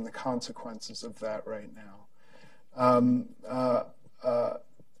paying the consequences of that right now.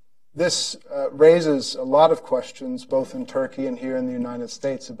 This raises a lot of questions, both in Turkey and here in the United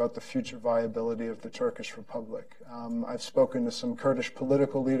States, about the future viability of the Turkish Republic. I've spoken to some Kurdish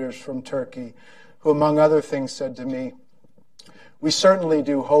political leaders from Turkey who, among other things, said to me, "We certainly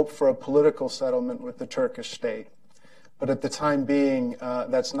do hope for a political settlement with the Turkish state, but at the time being,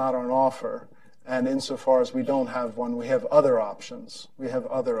 that's not on offer. And insofar as we don't have one, we have other options. We have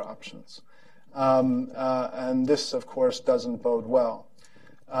other options." And this, of course, doesn't bode well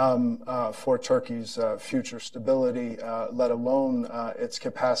for Turkey's future stability, let alone its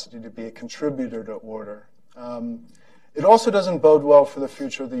capacity to be a contributor to order. It also doesn't bode well for the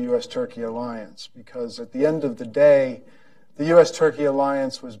future of the U.S.-Turkey alliance, because at the end of the day, the U.S.-Turkey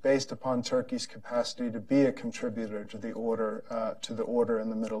alliance was based upon Turkey's capacity to be a contributor to the order in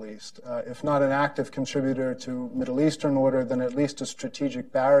the Middle East. If not an active contributor to Middle Eastern order, then at least a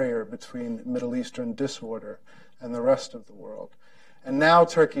strategic barrier between Middle Eastern disorder and the rest of the world. And now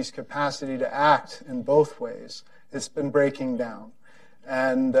Turkey's capacity to act in both ways has been breaking down.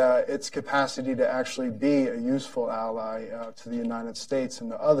 And its capacity to actually be a useful ally to the United States and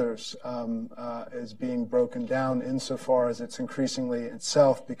to others is being broken down insofar as it's increasingly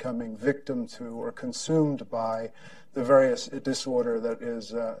itself becoming victim to or consumed by the various disorder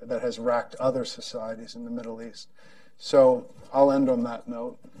that has racked other societies in the Middle East. So I'll end on that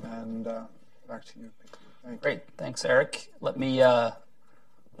note, and back to you, Peter. Thank you. Great. Thanks, Eric. Let me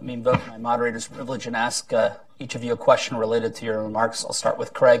invoke my moderator's privilege and ask each of you a question related to your remarks. I'll start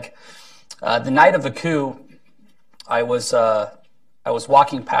with Craig. The night of the coup, I was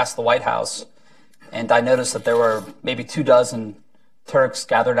walking past the White House, and I noticed that there were maybe 24 Turks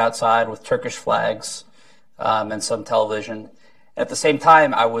gathered outside with Turkish flags and some television. At the same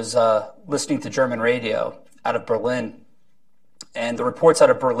time, I was listening to German radio out of Berlin. And the reports out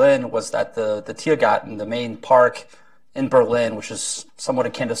of Berlin was that the Tiergarten, the main park in Berlin, which is somewhat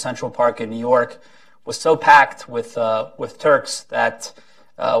akin to Central Park in New York, was so packed with Turks that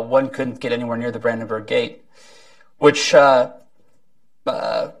one couldn't get anywhere near the Brandenburg Gate, which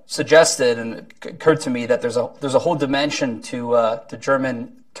suggested and it occurred to me that there's a whole dimension to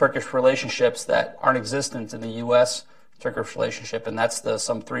German-Turkish relationships that aren't existent in the U.S.-Turkish relationship, and that's the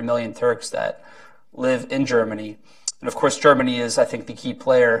some 3 million Turks that live in Germany. And of course, Germany is, I think, the key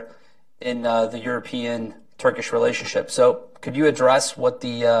player in the European-Turkish relationship. So, could you address what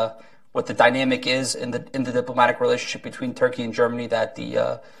the dynamic is in the diplomatic relationship between Turkey and Germany that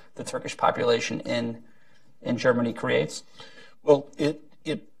the Turkish population in Germany creates? Well,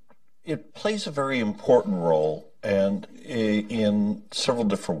 it plays a very important role, and in several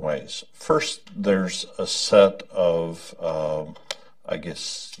different ways. First, there's a set of I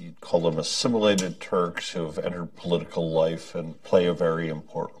guess you'd call them assimilated Turks who have entered political life and play a very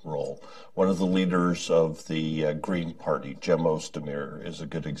important role. One of the leaders of the Green Party, Cem Özdemir, is a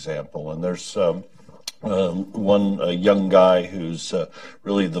good example. And there's one young guy who's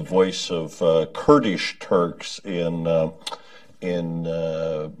really the voice of Kurdish Turks in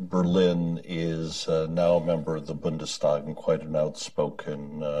Berlin, is now a member of the Bundestag and quite an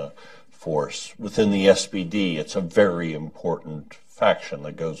outspoken force. Within the SPD, it's a very important faction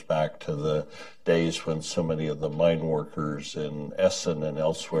that goes back to the days when so many of the mine workers in Essen and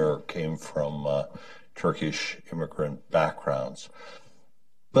elsewhere came from Turkish immigrant backgrounds.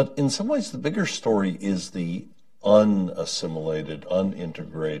 But in some ways, the bigger story is the unassimilated,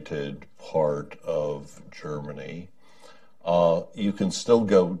 unintegrated part of Germany. You can still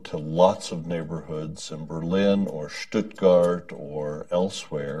go to lots of neighborhoods in Berlin or Stuttgart or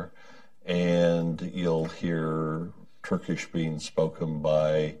elsewhere, and you'll hear Turkish being spoken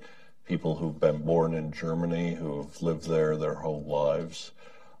by people who've been born in Germany, who have lived there their whole lives.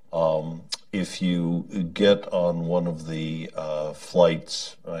 If you get on one of the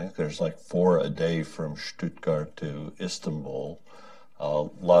flights, I think there's like 4 a day from Stuttgart to Istanbul, a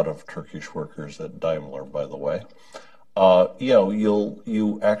lot of Turkish workers at Daimler, by the way.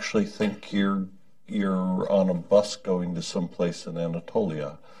 You actually think you're on a bus going to someplace in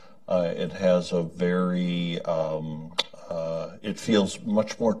Anatolia. It has a very, it feels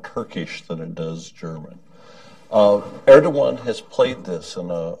much more Turkish than it does German. Erdogan has played this in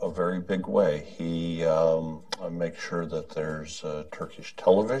a very big way. He makes sure that there's Turkish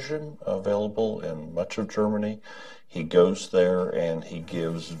television available in much of Germany. He goes there and he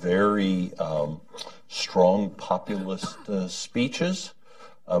gives very strong populist speeches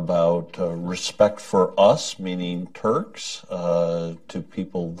about respect for us, meaning Turks, to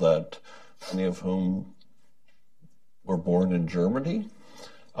people that many of whom were born in Germany.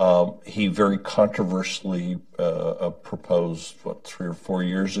 He very controversially proposed, 3 or 4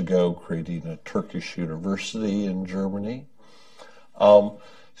 years ago, creating a Turkish university in Germany.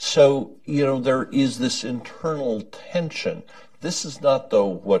 So, there is this internal tension. This is not, though,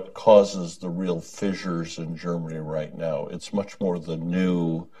 what causes the real fissures in Germany right now. It's much more the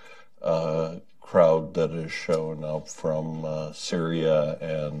new crowd that is shown up from Syria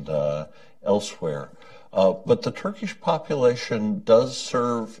and elsewhere. But the Turkish population does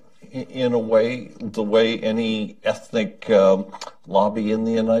serve, in a way, the way any ethnic lobby in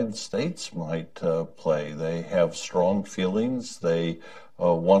the United States might play. They have strong feelings. They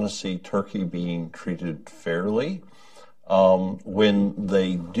want to see Turkey being treated fairly. When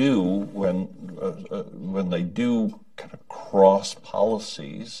they do kind of cross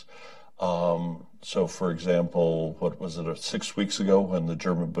policies. So, for example, what was it, 6 weeks ago when the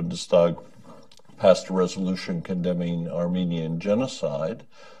German Bundestag passed a resolution condemning Armenian genocide,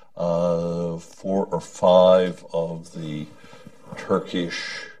 4 or 5 of the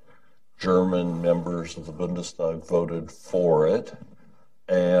Turkish German members of the Bundestag voted for it,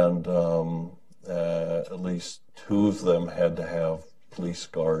 and at least 2 of them had to have police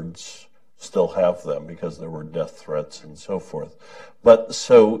guards still have them because there were death threats and so forth. But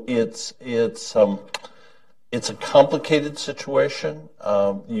so it's a complicated situation.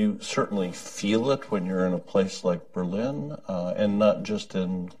 You certainly feel it when you're in a place like Berlin, and not just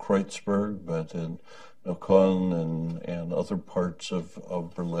in Kreuzberg, but in Neukölln and other parts of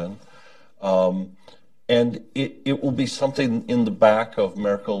Berlin. And it will be something in the back of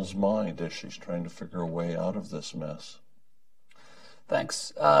Merkel's mind as she's trying to figure a way out of this mess.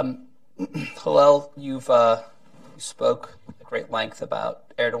 Thanks. Hillel, you spoke at great length about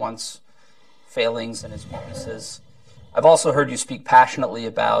Erdogan's failings and his weaknesses. I've also heard you speak passionately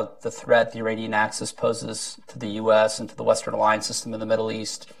about the threat the Iranian axis poses to the U.S. and to the Western alliance system in the Middle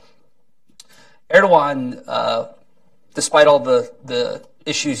East. Erdogan, despite all the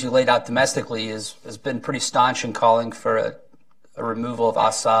issues you laid out domestically, has been pretty staunch in calling for a removal of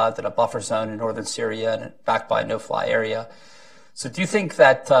Assad and a buffer zone in northern Syria and backed by a no-fly area. So do you think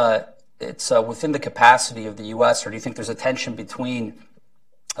that it's within the capacity of the U.S., or do you think there's a tension between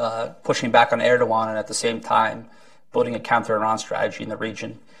pushing back on Erdogan and at the same time building a counter-Iran strategy in the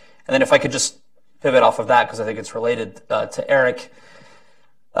region? And then if I could just pivot off of that, because I think it's related to Eric,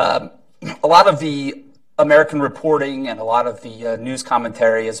 a lot of the American reporting and a lot of the news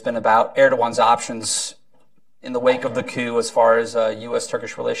commentary has been about Erdogan's options in the wake of the coup as far as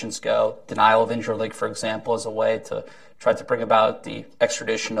U.S.-Turkish relations go. Denial of Incirlik, for example, is a way to try to bring about the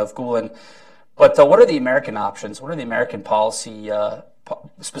extradition of Gulen. But what are the American options? What are the American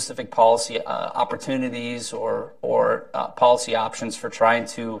specific policy opportunities or policy options for trying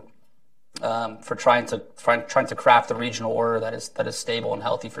to craft a regional order that is stable and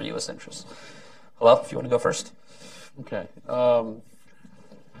healthy for U.S. interests? Hello, if you want to go first. Okay.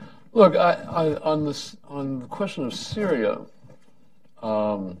 Look, on the question of Syria,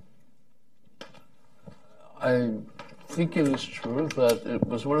 I think it is true that it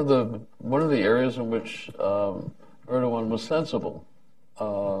was one of the areas in which Erdogan was sensible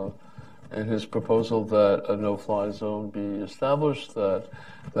in his proposal that a no-fly zone be established, that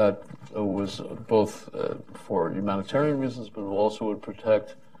was both for humanitarian reasons, but also would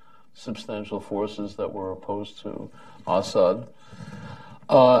protect substantial forces that were opposed to Assad.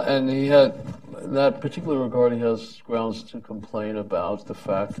 And he had, in that particular regard, he has grounds to complain about the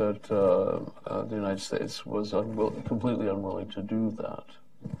fact that the United States was completely unwilling to do that.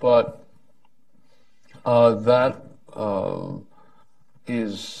 But that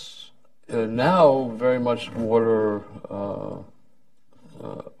is now very much water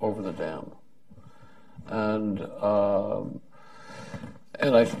over the dam.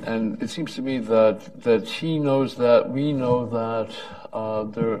 And it seems to me that he knows that, we know that,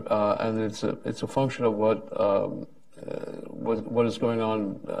 and it's a function of what is going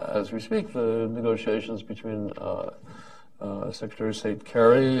on as we speak. The negotiations between Secretary of State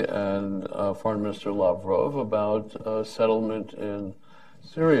Kerry and Foreign Minister Lavrov about settlement in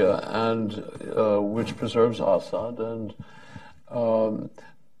Syria, and which preserves Assad. And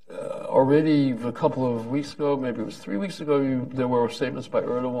already a couple of weeks ago, maybe it was 3 weeks ago, there were statements by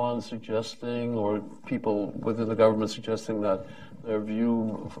Erdogan suggesting, or people within the government suggesting, that their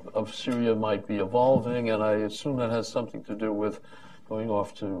view of Syria might be evolving, and I assume that has something to do with going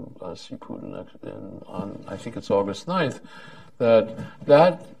off to see Putin on, I think it's August 9th,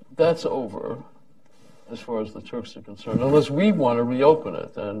 that's over as far as the Turks are concerned, unless we want to reopen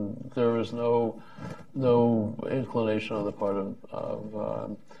it, and there is no inclination on the part of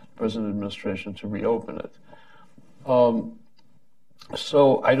President administration to reopen it.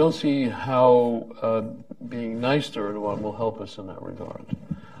 So I don't see how being nice to Erdogan will help us in that regard,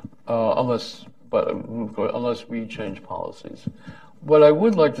 unless we change policies. What I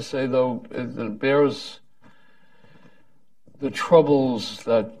would like to say, though, is that it bears the troubles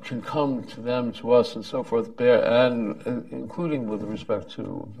that can come to them, to us, and so forth, and including with respect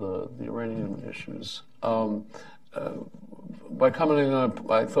to the Iranian issues. By commenting on,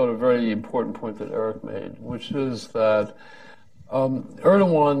 I thought, a very important point that Eric made, which is that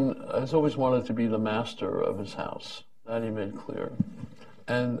Erdogan has always wanted to be the master of his house. That he made clear.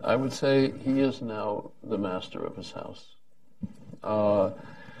 And I would say he is now the master of his house. The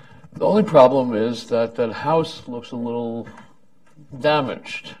only problem is that that house looks a little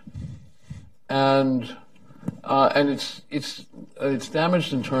damaged, and it's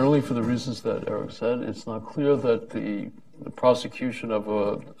damaged internally for the reasons that Eric said. It's not clear that the prosecution of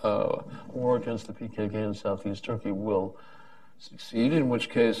a war against the PKK in southeast Turkey will succeed. In which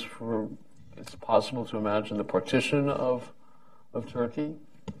case, it's possible to imagine the partition of Turkey.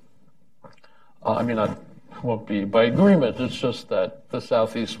 I mean, it won't be by agreement. It's just that the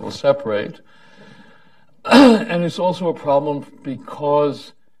southeast will separate. And it's also a problem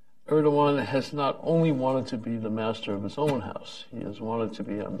because Erdogan has not only wanted to be the master of his own house, he has wanted to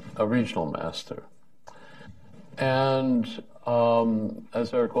be a regional master. And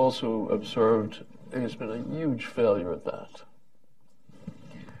as Eric also observed, he has been a huge failure at that.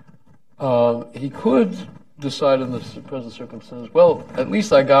 He could decide in the present circumstances, well, at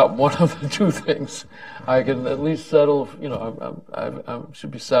least I got one of the two things. I can at least settle, I should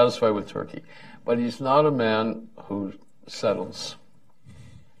be satisfied with Turkey. But he's not a man who settles.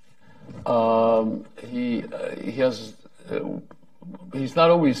 He's not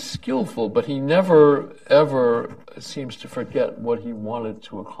always skillful, but he never, ever seems to forget what he wanted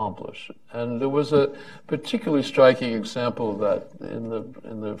to accomplish. And there was a particularly striking example of that in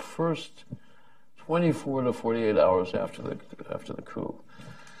the first 24 to 48 hours after the coup.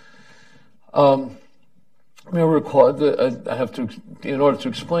 I recall, I have to, in order to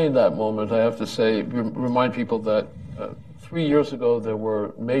explain that moment, I have to say, remind people that 3 years ago there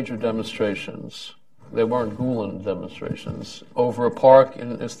were major demonstrations. They weren't Gulen demonstrations over a park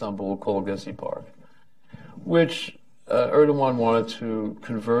in Istanbul called Gezi Park, which Erdogan wanted to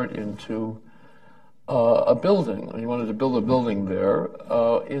convert into a building. He wanted to build a building there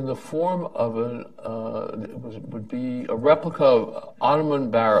in the form of would be a replica of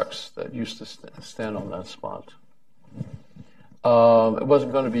Ottoman barracks that used to stand on that spot. It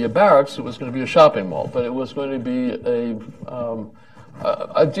wasn't going to be a barracks; it was going to be a shopping mall, but it was going to be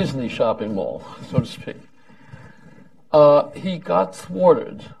a Disney shopping mall, so to speak. He got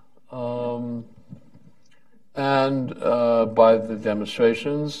thwarted. And by the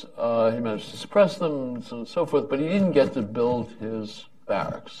demonstrations, he managed to suppress them and so on and so forth, but he didn't get to build his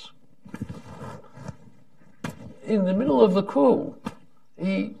barracks. In the middle of the coup,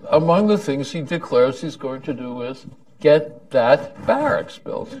 among the things he declares he's going to do is get that barracks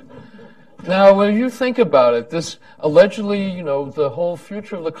built. Now, when you think about it, this allegedly, the whole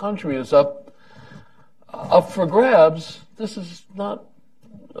future of the country is up for grabs. This is not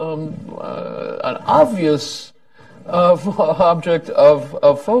an obvious object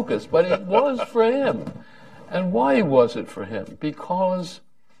of focus, but it was for him. And why was it for him? Because,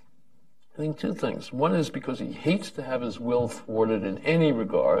 I think two things. One is because he hates to have his will thwarted in any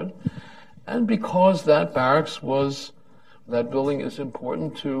regard, and because that building is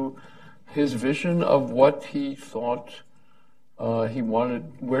important to his vision of what he thought where he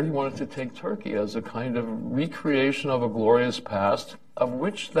wanted to take Turkey as a kind of recreation of a glorious past, of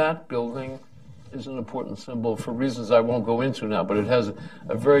which that building is an important symbol for reasons I won't go into now, but it has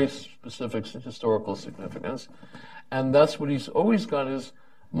a very specific historical significance. And that's what he's always got his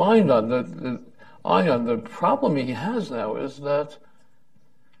mind on, the eye on. The problem he has now is that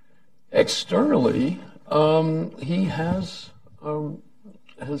externally he has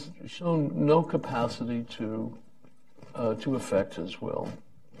shown no capacity to affect his will.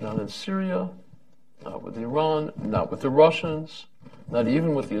 Not in Syria, not with Iran, not with the Russians, not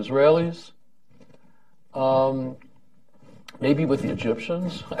even with the Israelis. Maybe with the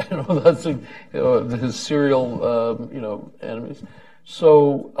Egyptians. I know that's his serial, enemies.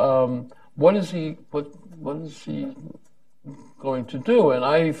 So, what is he going to do? And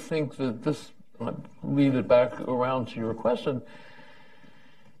I think that this, I lead it back around to your question.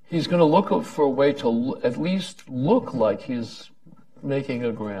 He's going to look for a way to at least look like he's making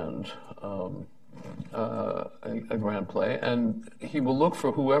a grand play, and he will look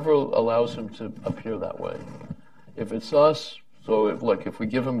for whoever allows him to appear that way. If it's us, so if we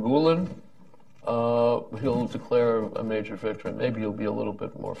give him Gulen, he'll declare a major victory. Maybe he'll be a little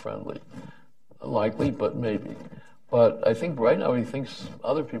bit more friendly. Unlikely, but maybe. But I think right now he thinks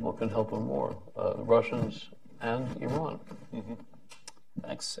other people can help him more, Russians and Iran. Mm-hmm.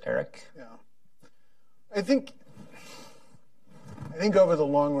 Thanks, Eric. Yeah. I think over the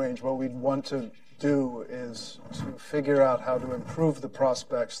long range, what we'd want to do is to figure out how to improve the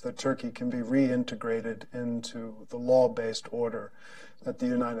prospects that Turkey can be reintegrated into the law-based order that the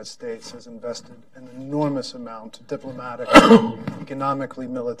United States has invested an enormous amount diplomatically, economically,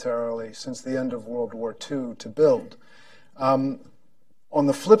 militarily since the end of World War II to build. On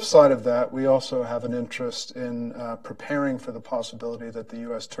the flip side of that, we also have an interest in preparing for the possibility that the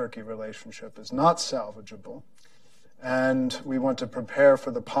U.S.-Turkey relationship is not salvageable. And we want to prepare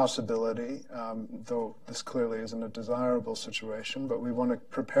for the possibility, though this clearly isn't a desirable situation, but we want to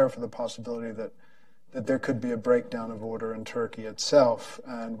prepare for the possibility that there could be a breakdown of order in Turkey itself,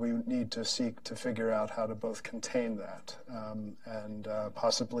 and we need to seek to figure out how to both contain that and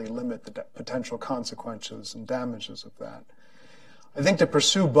possibly limit the potential consequences and damages of that. I think to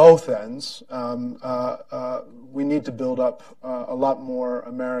pursue both ends, we need to build up a lot more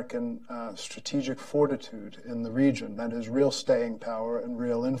American strategic fortitude in the region. That is real staying power and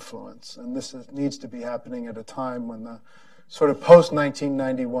real influence. And this needs to be happening at a time when the sort of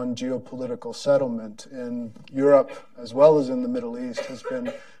post-1991 geopolitical settlement in Europe as well as in the Middle East has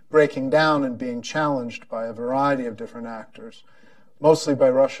been breaking down and being challenged by a variety of different actors, mostly by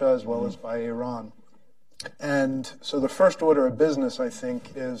Russia as well as by Iran. And so the first order of business, I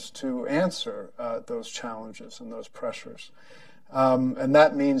think, is to answer those challenges and those pressures. And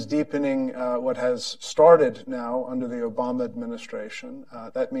that means deepening what has started now under the Obama administration.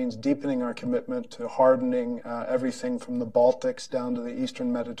 That means deepening our commitment to hardening everything from the Baltics down to the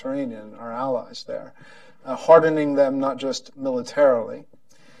Eastern Mediterranean, our allies there. Hardening them not just militarily,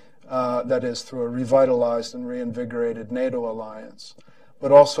 that is through a revitalized and reinvigorated NATO alliance,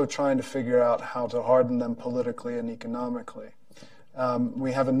 but also trying to figure out how to harden them politically and economically.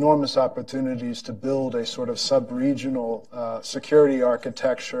 We have enormous opportunities to build a sort of sub-regional security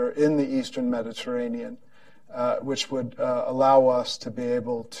architecture in the Eastern Mediterranean, which would allow us to be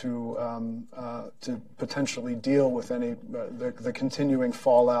able to potentially deal with any the continuing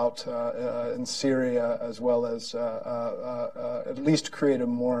fallout in Syria, as well as at least create a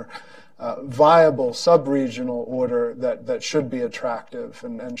more viable sub-regional order that should be attractive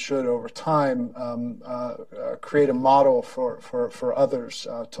and should over time create a model for others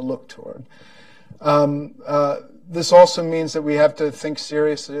to look toward. This also means that we have to think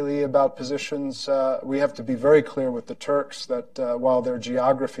seriously about positions. We have to be very clear with the Turks that while their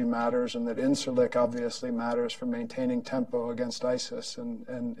geography matters and that Incirlik obviously matters for maintaining tempo against ISIS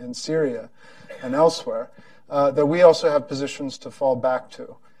in Syria and elsewhere, that we also have positions to fall back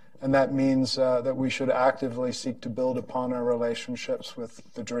to. And that means that we should actively seek to build upon our relationships with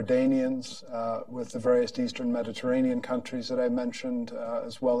the Jordanians, with the various Eastern Mediterranean countries that I mentioned,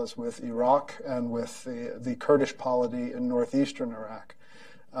 as well as with Iraq and with the Kurdish polity in northeastern Iraq.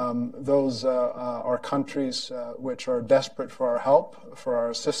 Those are countries which are desperate for our help, for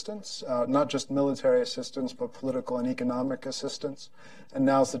our assistance, not just military assistance, but political and economic assistance. And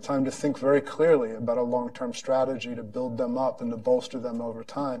now's the time to think very clearly about a long-term strategy to build them up and to bolster them over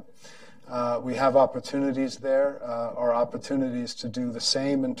time. We have opportunities there. Our opportunities to do the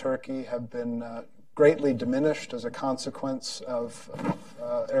same in Turkey have been greatly diminished as a consequence of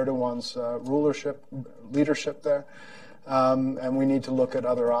Erdogan's leadership there. And we need to look at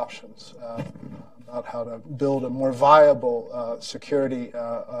other options about how to build a more viable security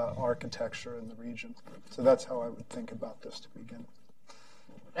architecture in the region. So that's how I would think about this to begin.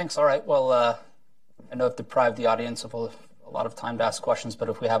 Thanks. All right. Well, I know I've deprived the audience of a lot of time to ask questions, but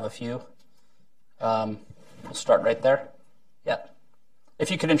if we have a few, we'll start right there. Yeah. If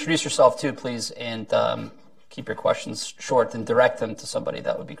you could introduce yourself too, please, and keep your questions short and direct them to somebody,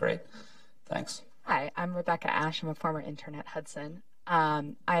 that would be great. Thanks. Hi, I'm Rebecca Ash. I'm a former intern at Hudson.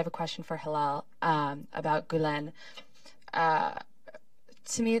 I have a question for Hillel about Gulen.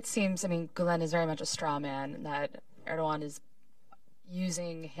 To me, it seems, Gulen is very much a straw man, that Erdogan is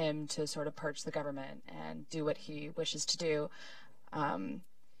using him to sort of purge the government and do what he wishes to do.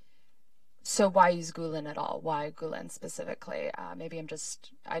 So why use Gulen at all? Why Gulen specifically? Maybe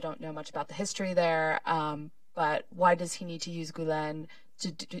I don't know much about the history there, but why does he need to use Gulen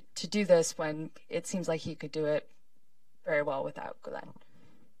to do this when it seems like he could do it very well without Gulen?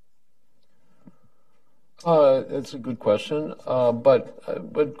 It's a good question, but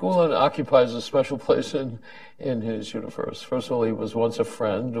Gulen occupies a special place in his universe. First of all, he was once a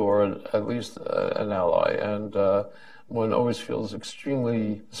friend, or at least an ally, and one always feels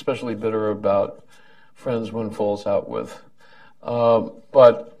especially bitter about friends one falls out with.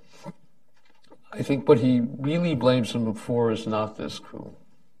 But I think what he really blames him for is not this coup.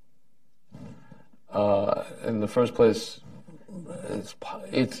 In the first place,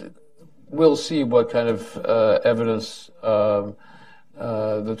 we'll see what kind of evidence the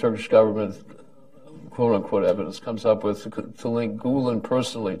Turkish government, quote-unquote evidence, comes up with to link Gulen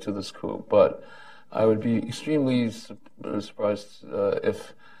personally to this coup. But I would be extremely surprised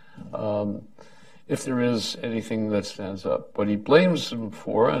if there is anything that stands up. What he blames him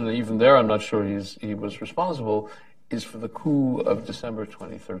for, and even there I'm not sure he was responsible, is for the coup of December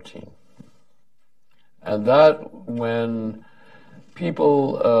 2013. And that when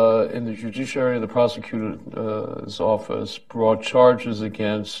people in the judiciary, the prosecutor's office, brought charges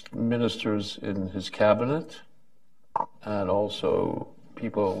against ministers in his cabinet and also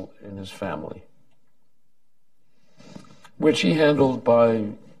people in his family, which he handled by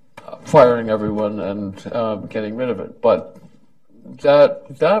firing everyone and getting rid of it. But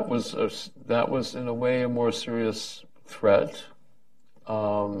that was in a way a more serious threat.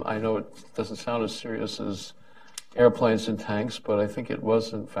 I know it doesn't sound as serious as airplanes and tanks, but I think it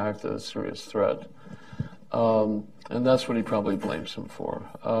was in fact a serious threat, and that's what he probably blames him for.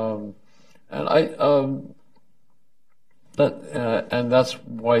 And that's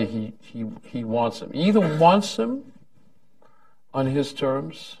why he wants him. He either wants him on his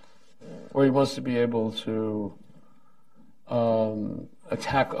terms, or he wants to be able to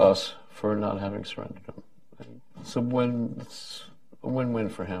attack us for not having surrendered him. It's a win-win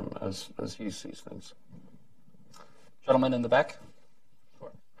for him as he sees things. Gentleman in the back.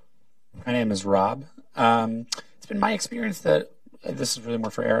 My name is Rob. It's been my experience that, this is really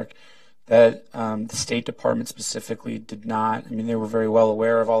more for Eric, that the State Department specifically did not, they were very well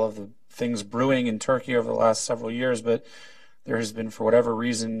aware of all of the things brewing in Turkey over the last several years, but there has been, for whatever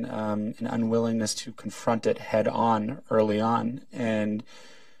reason, an unwillingness to confront it head on early on. And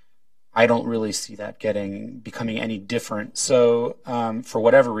I don't really see that becoming any different. So for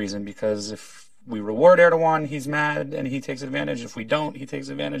whatever reason, because if we reward Erdogan, he's mad and he takes advantage. If we don't, he takes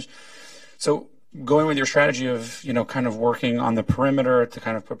advantage. So going with your strategy of, kind of working on the perimeter to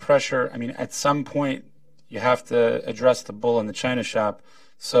kind of put pressure, at some point you have to address the bull in the china shop.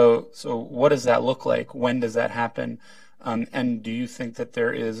 So what does that look like? When does that happen? And do you think that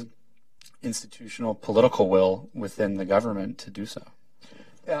there is institutional political will within the government to do so?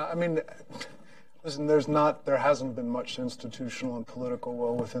 Yeah, listen, there hasn't been much institutional and political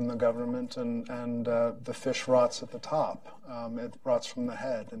will within the government, and the fish rots at the top. It rots from the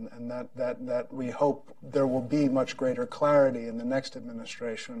head, and that we hope there will be much greater clarity in the next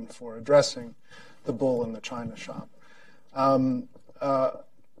administration for addressing the bull in the china shop.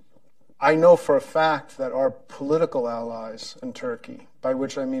 I know for a fact that our political allies in Turkey, by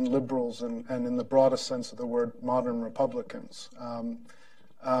which I mean liberals and in the broadest sense of the word, modern Republicans,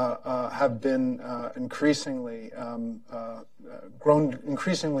 have been grown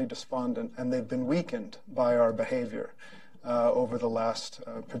increasingly despondent, and they've been weakened by our behavior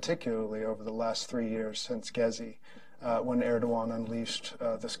particularly over the last 3 years since Gezi, when Erdogan unleashed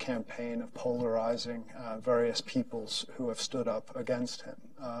this campaign of polarizing various peoples who have stood up against him,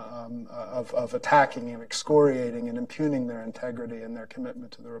 of attacking and excoriating and impugning their integrity and their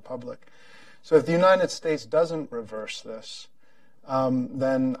commitment to the Republic. So if the United States doesn't reverse this,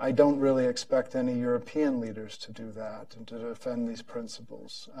 then I don't really expect any European leaders to do that and to defend these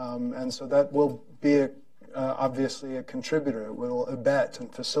principles. And so that will be obviously a contributor. It will abet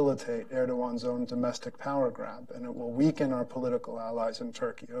and facilitate Erdogan's own domestic power grab, and it will weaken our political allies in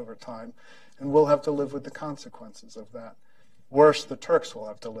Turkey over time, and we'll have to live with the consequences of that. Worse, the Turks will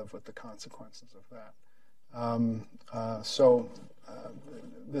have to live with the consequences of that.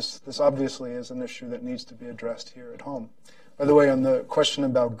 This obviously is an issue that needs to be addressed here at home. By the way, on the question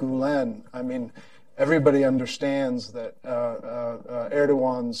about Gulen, everybody understands that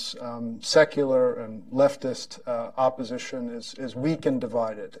Erdogan's secular and leftist opposition is weak and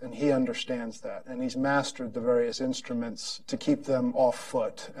divided, and he understands that, and he's mastered the various instruments to keep them off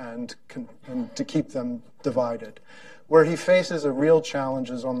foot and to keep them divided. Where he faces a real challenge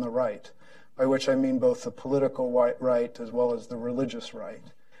is on the right, by which I mean both the political right as well as the religious right.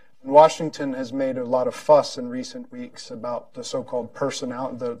 Washington has made a lot of fuss in recent weeks about the so-called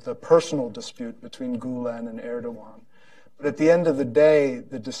the personal dispute between Gulen and Erdogan. But at the end of the day,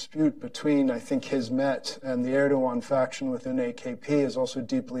 the dispute between, I think, Hizmet and the Erdogan faction within AKP is also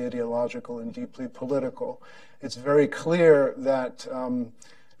deeply ideological and deeply political. It's very clear that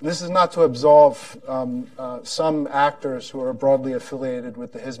this is not to absolve some actors who are broadly affiliated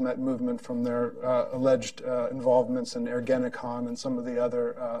with the Hizmet movement from their alleged involvements in Ergenekon and some of the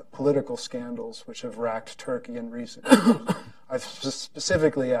other political scandals which have racked Turkey in recent years. I've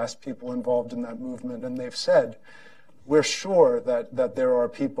specifically asked people involved in that movement, and they've said we're sure that there are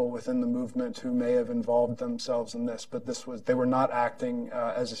people within the movement who may have involved themselves in this, but they were not acting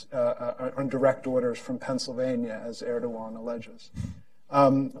on direct orders from Pennsylvania, as Erdogan alleges.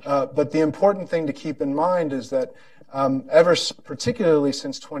 But the important thing to keep in mind is that particularly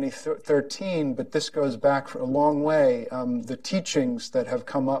since 2013, but this goes back for a long way, the teachings that have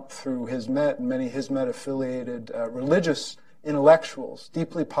come up through Hizmet and many Hizmet-affiliated religious intellectuals,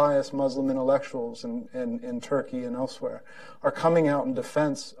 deeply pious Muslim intellectuals in Turkey and elsewhere, are coming out in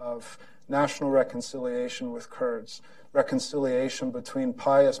defense of national reconciliation with Kurds, reconciliation between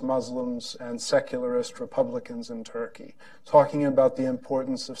pious Muslims and secularist Republicans in Turkey, talking about the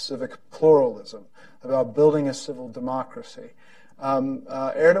importance of civic pluralism, about building a civil democracy.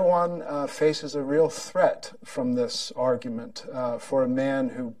 Erdogan faces a real threat from this argument for a man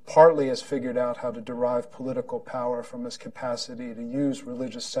who partly has figured out how to derive political power from his capacity to use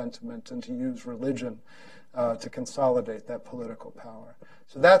religious sentiment and to use religion to consolidate that political power.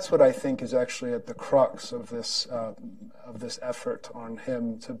 So that's what I think is actually at the crux of this effort on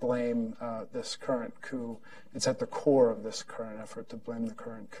him to blame this current coup. It's at the core of this current effort to blame the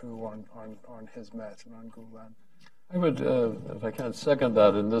current coup on Hizmet and on Gulen. I would, if I can, second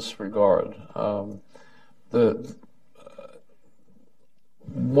that in this regard. The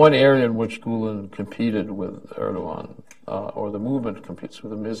one area in which Gulen competed with Erdogan, or the movement competes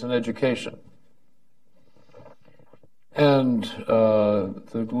with him, is in education. And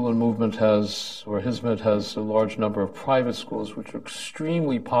the Gulen movement Hizmet has a large number of private schools which are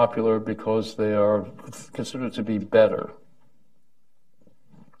extremely popular because they are considered to be better.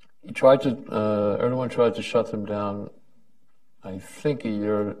 Erdogan tried to shut them down, I think a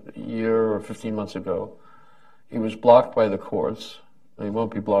year or 15 months ago. He was blocked by the courts. He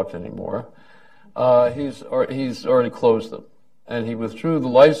won't be blocked anymore. He's already closed them. And he withdrew the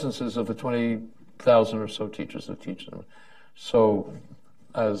licenses of the 20,000 or so teachers that teach them. So,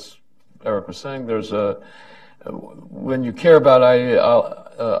 as Eric was saying, when you care about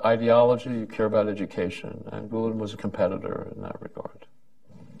ideology, you care about education. And Gulen was a competitor in that regard.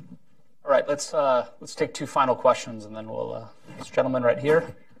 All right, let's take two final questions, and then we'll this gentleman right here,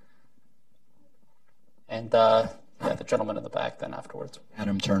 and the gentleman in the back then afterwards.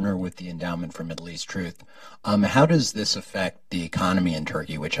 Adam Turner with the Endowment for Middle East Truth. How does this affect the economy in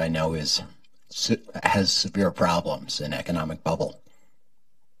Turkey, which I know has severe problems, an economic bubble?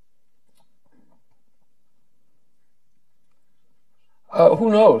 Who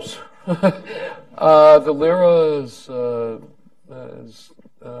knows? The lira is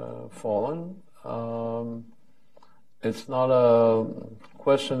fallen. It's not a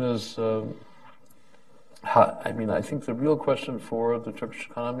question I think the real question for the Turkish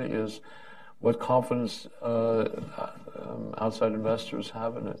economy is what confidence outside investors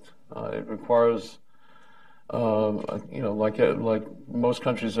have in it. It requires, like most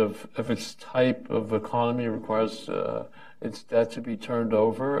countries of its type of economy, requires its debt to be turned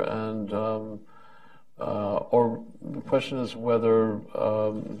over, and or the question is whether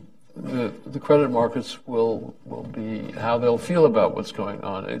the credit markets will be how they'll feel about what's going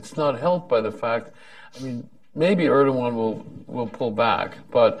on. It's not helped by the fact. Maybe Erdogan will pull back,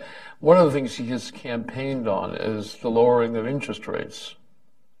 but one of the things he has campaigned on is the lowering of interest rates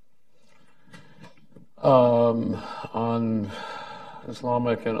on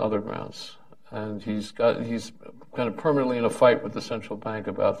Islamic and other grounds, and he's kind of permanently in a fight with the central bank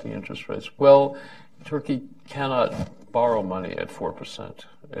about the interest rates. Well, Turkey cannot borrow money at 4%.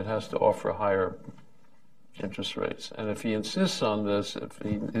 It has to offer higher interest rates, and if he insists on this,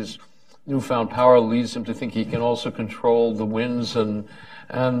 his newfound power leads him to think he can also control the winds and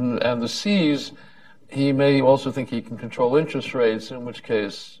the seas, he may also think he can control interest rates, in which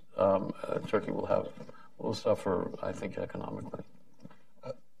case Turkey will suffer, I think, economically.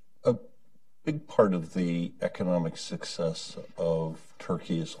 A big part of the economic success of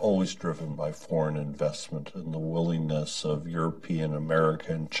Turkey is always driven by foreign investment and the willingness of European,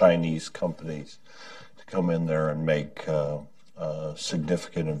 American, Chinese companies to come in there and make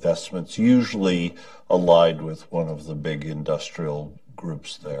significant investments, usually allied with one of the big industrial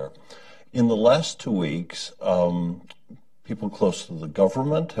groups there. In the last 2 weeks, people close to the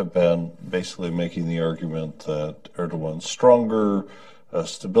government have been basically making the argument that Erdogan's stronger,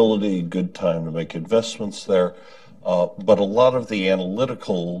 stability, good time to make investments there. But a lot of the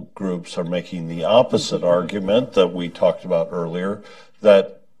analytical groups are making the opposite argument that we talked about earlier,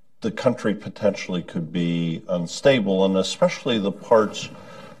 that the country potentially could be unstable, and especially the parts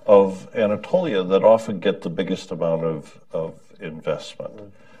of Anatolia that often get the biggest amount of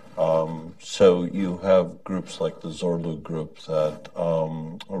investment. So you have groups like the Zorlu group that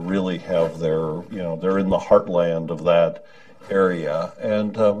really have they're in the heartland of that area,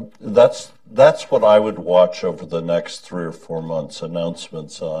 and that's what I would watch over the next 3 or 4 months,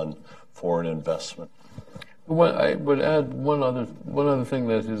 announcements on foreign investment. Well, I would add one other thing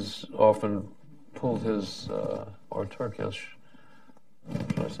that has often pulled his or Turkish,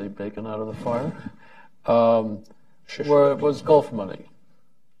 should I say, bacon out of the fire, where it was Gulf money.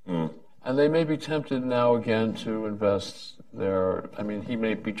 And they may be tempted now again to invest there. I mean, he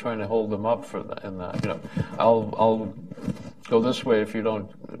may be trying to hold them up for that. In that, I'll go this way if you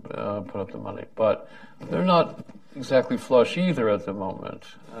don't put up the money. But they're not exactly flush either at the moment,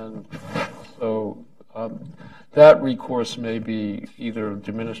 and so that recourse may be either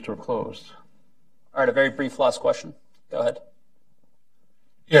diminished or closed. All right, a very brief last question. Go ahead.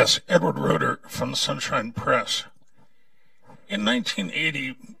 Yes, Edward Roeder from the Sunshine Press. In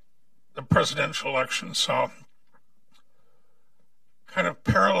 1980, the presidential election saw kind of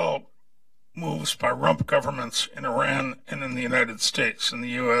parallel moves by rump governments in Iran and in the United States. In the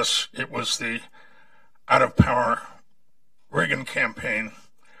U.S., it was the out-of-power Reagan campaign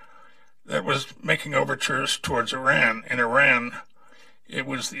that was making overtures towards Iran. In Iran, it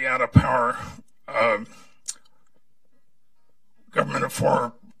was the out-of-power government of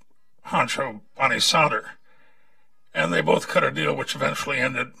former Honcho Bani Sadr. And they both cut a deal which eventually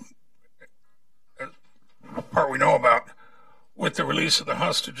ended, a part we know about, with the release of the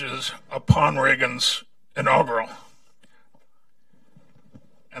hostages upon Reagan's inaugural,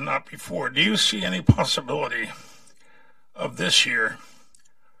 and not before. Do you see any possibility of this year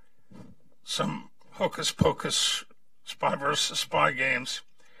some hocus-pocus spy versus spy games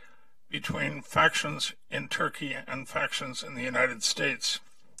between factions in Turkey and factions in the United States,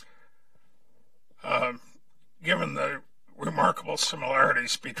 given the remarkable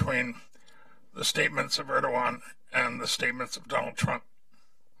similarities between the statements of Erdogan and the statements of Donald Trump?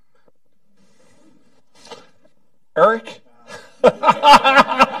 Eric?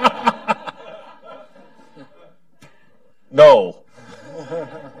 No.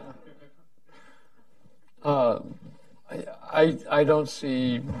 I don't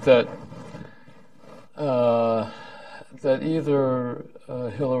see that that either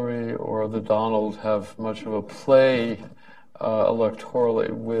Hillary or the Donald have much of a play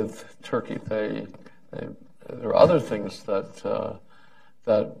electorally with Turkey. There are other things that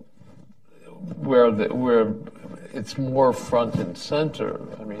where it's more front and center.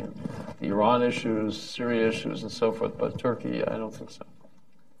 I mean, the Iran issues, Syria issues, and so forth. But Turkey, I don't think so.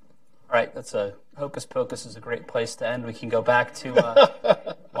 All right, that's a hocus pocus is a great place to end. We can go back to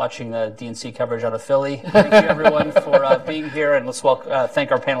watching the DNC coverage out of Philly. Thank you, everyone, for being here, and let's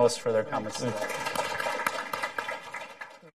thank our panelists for their comments today.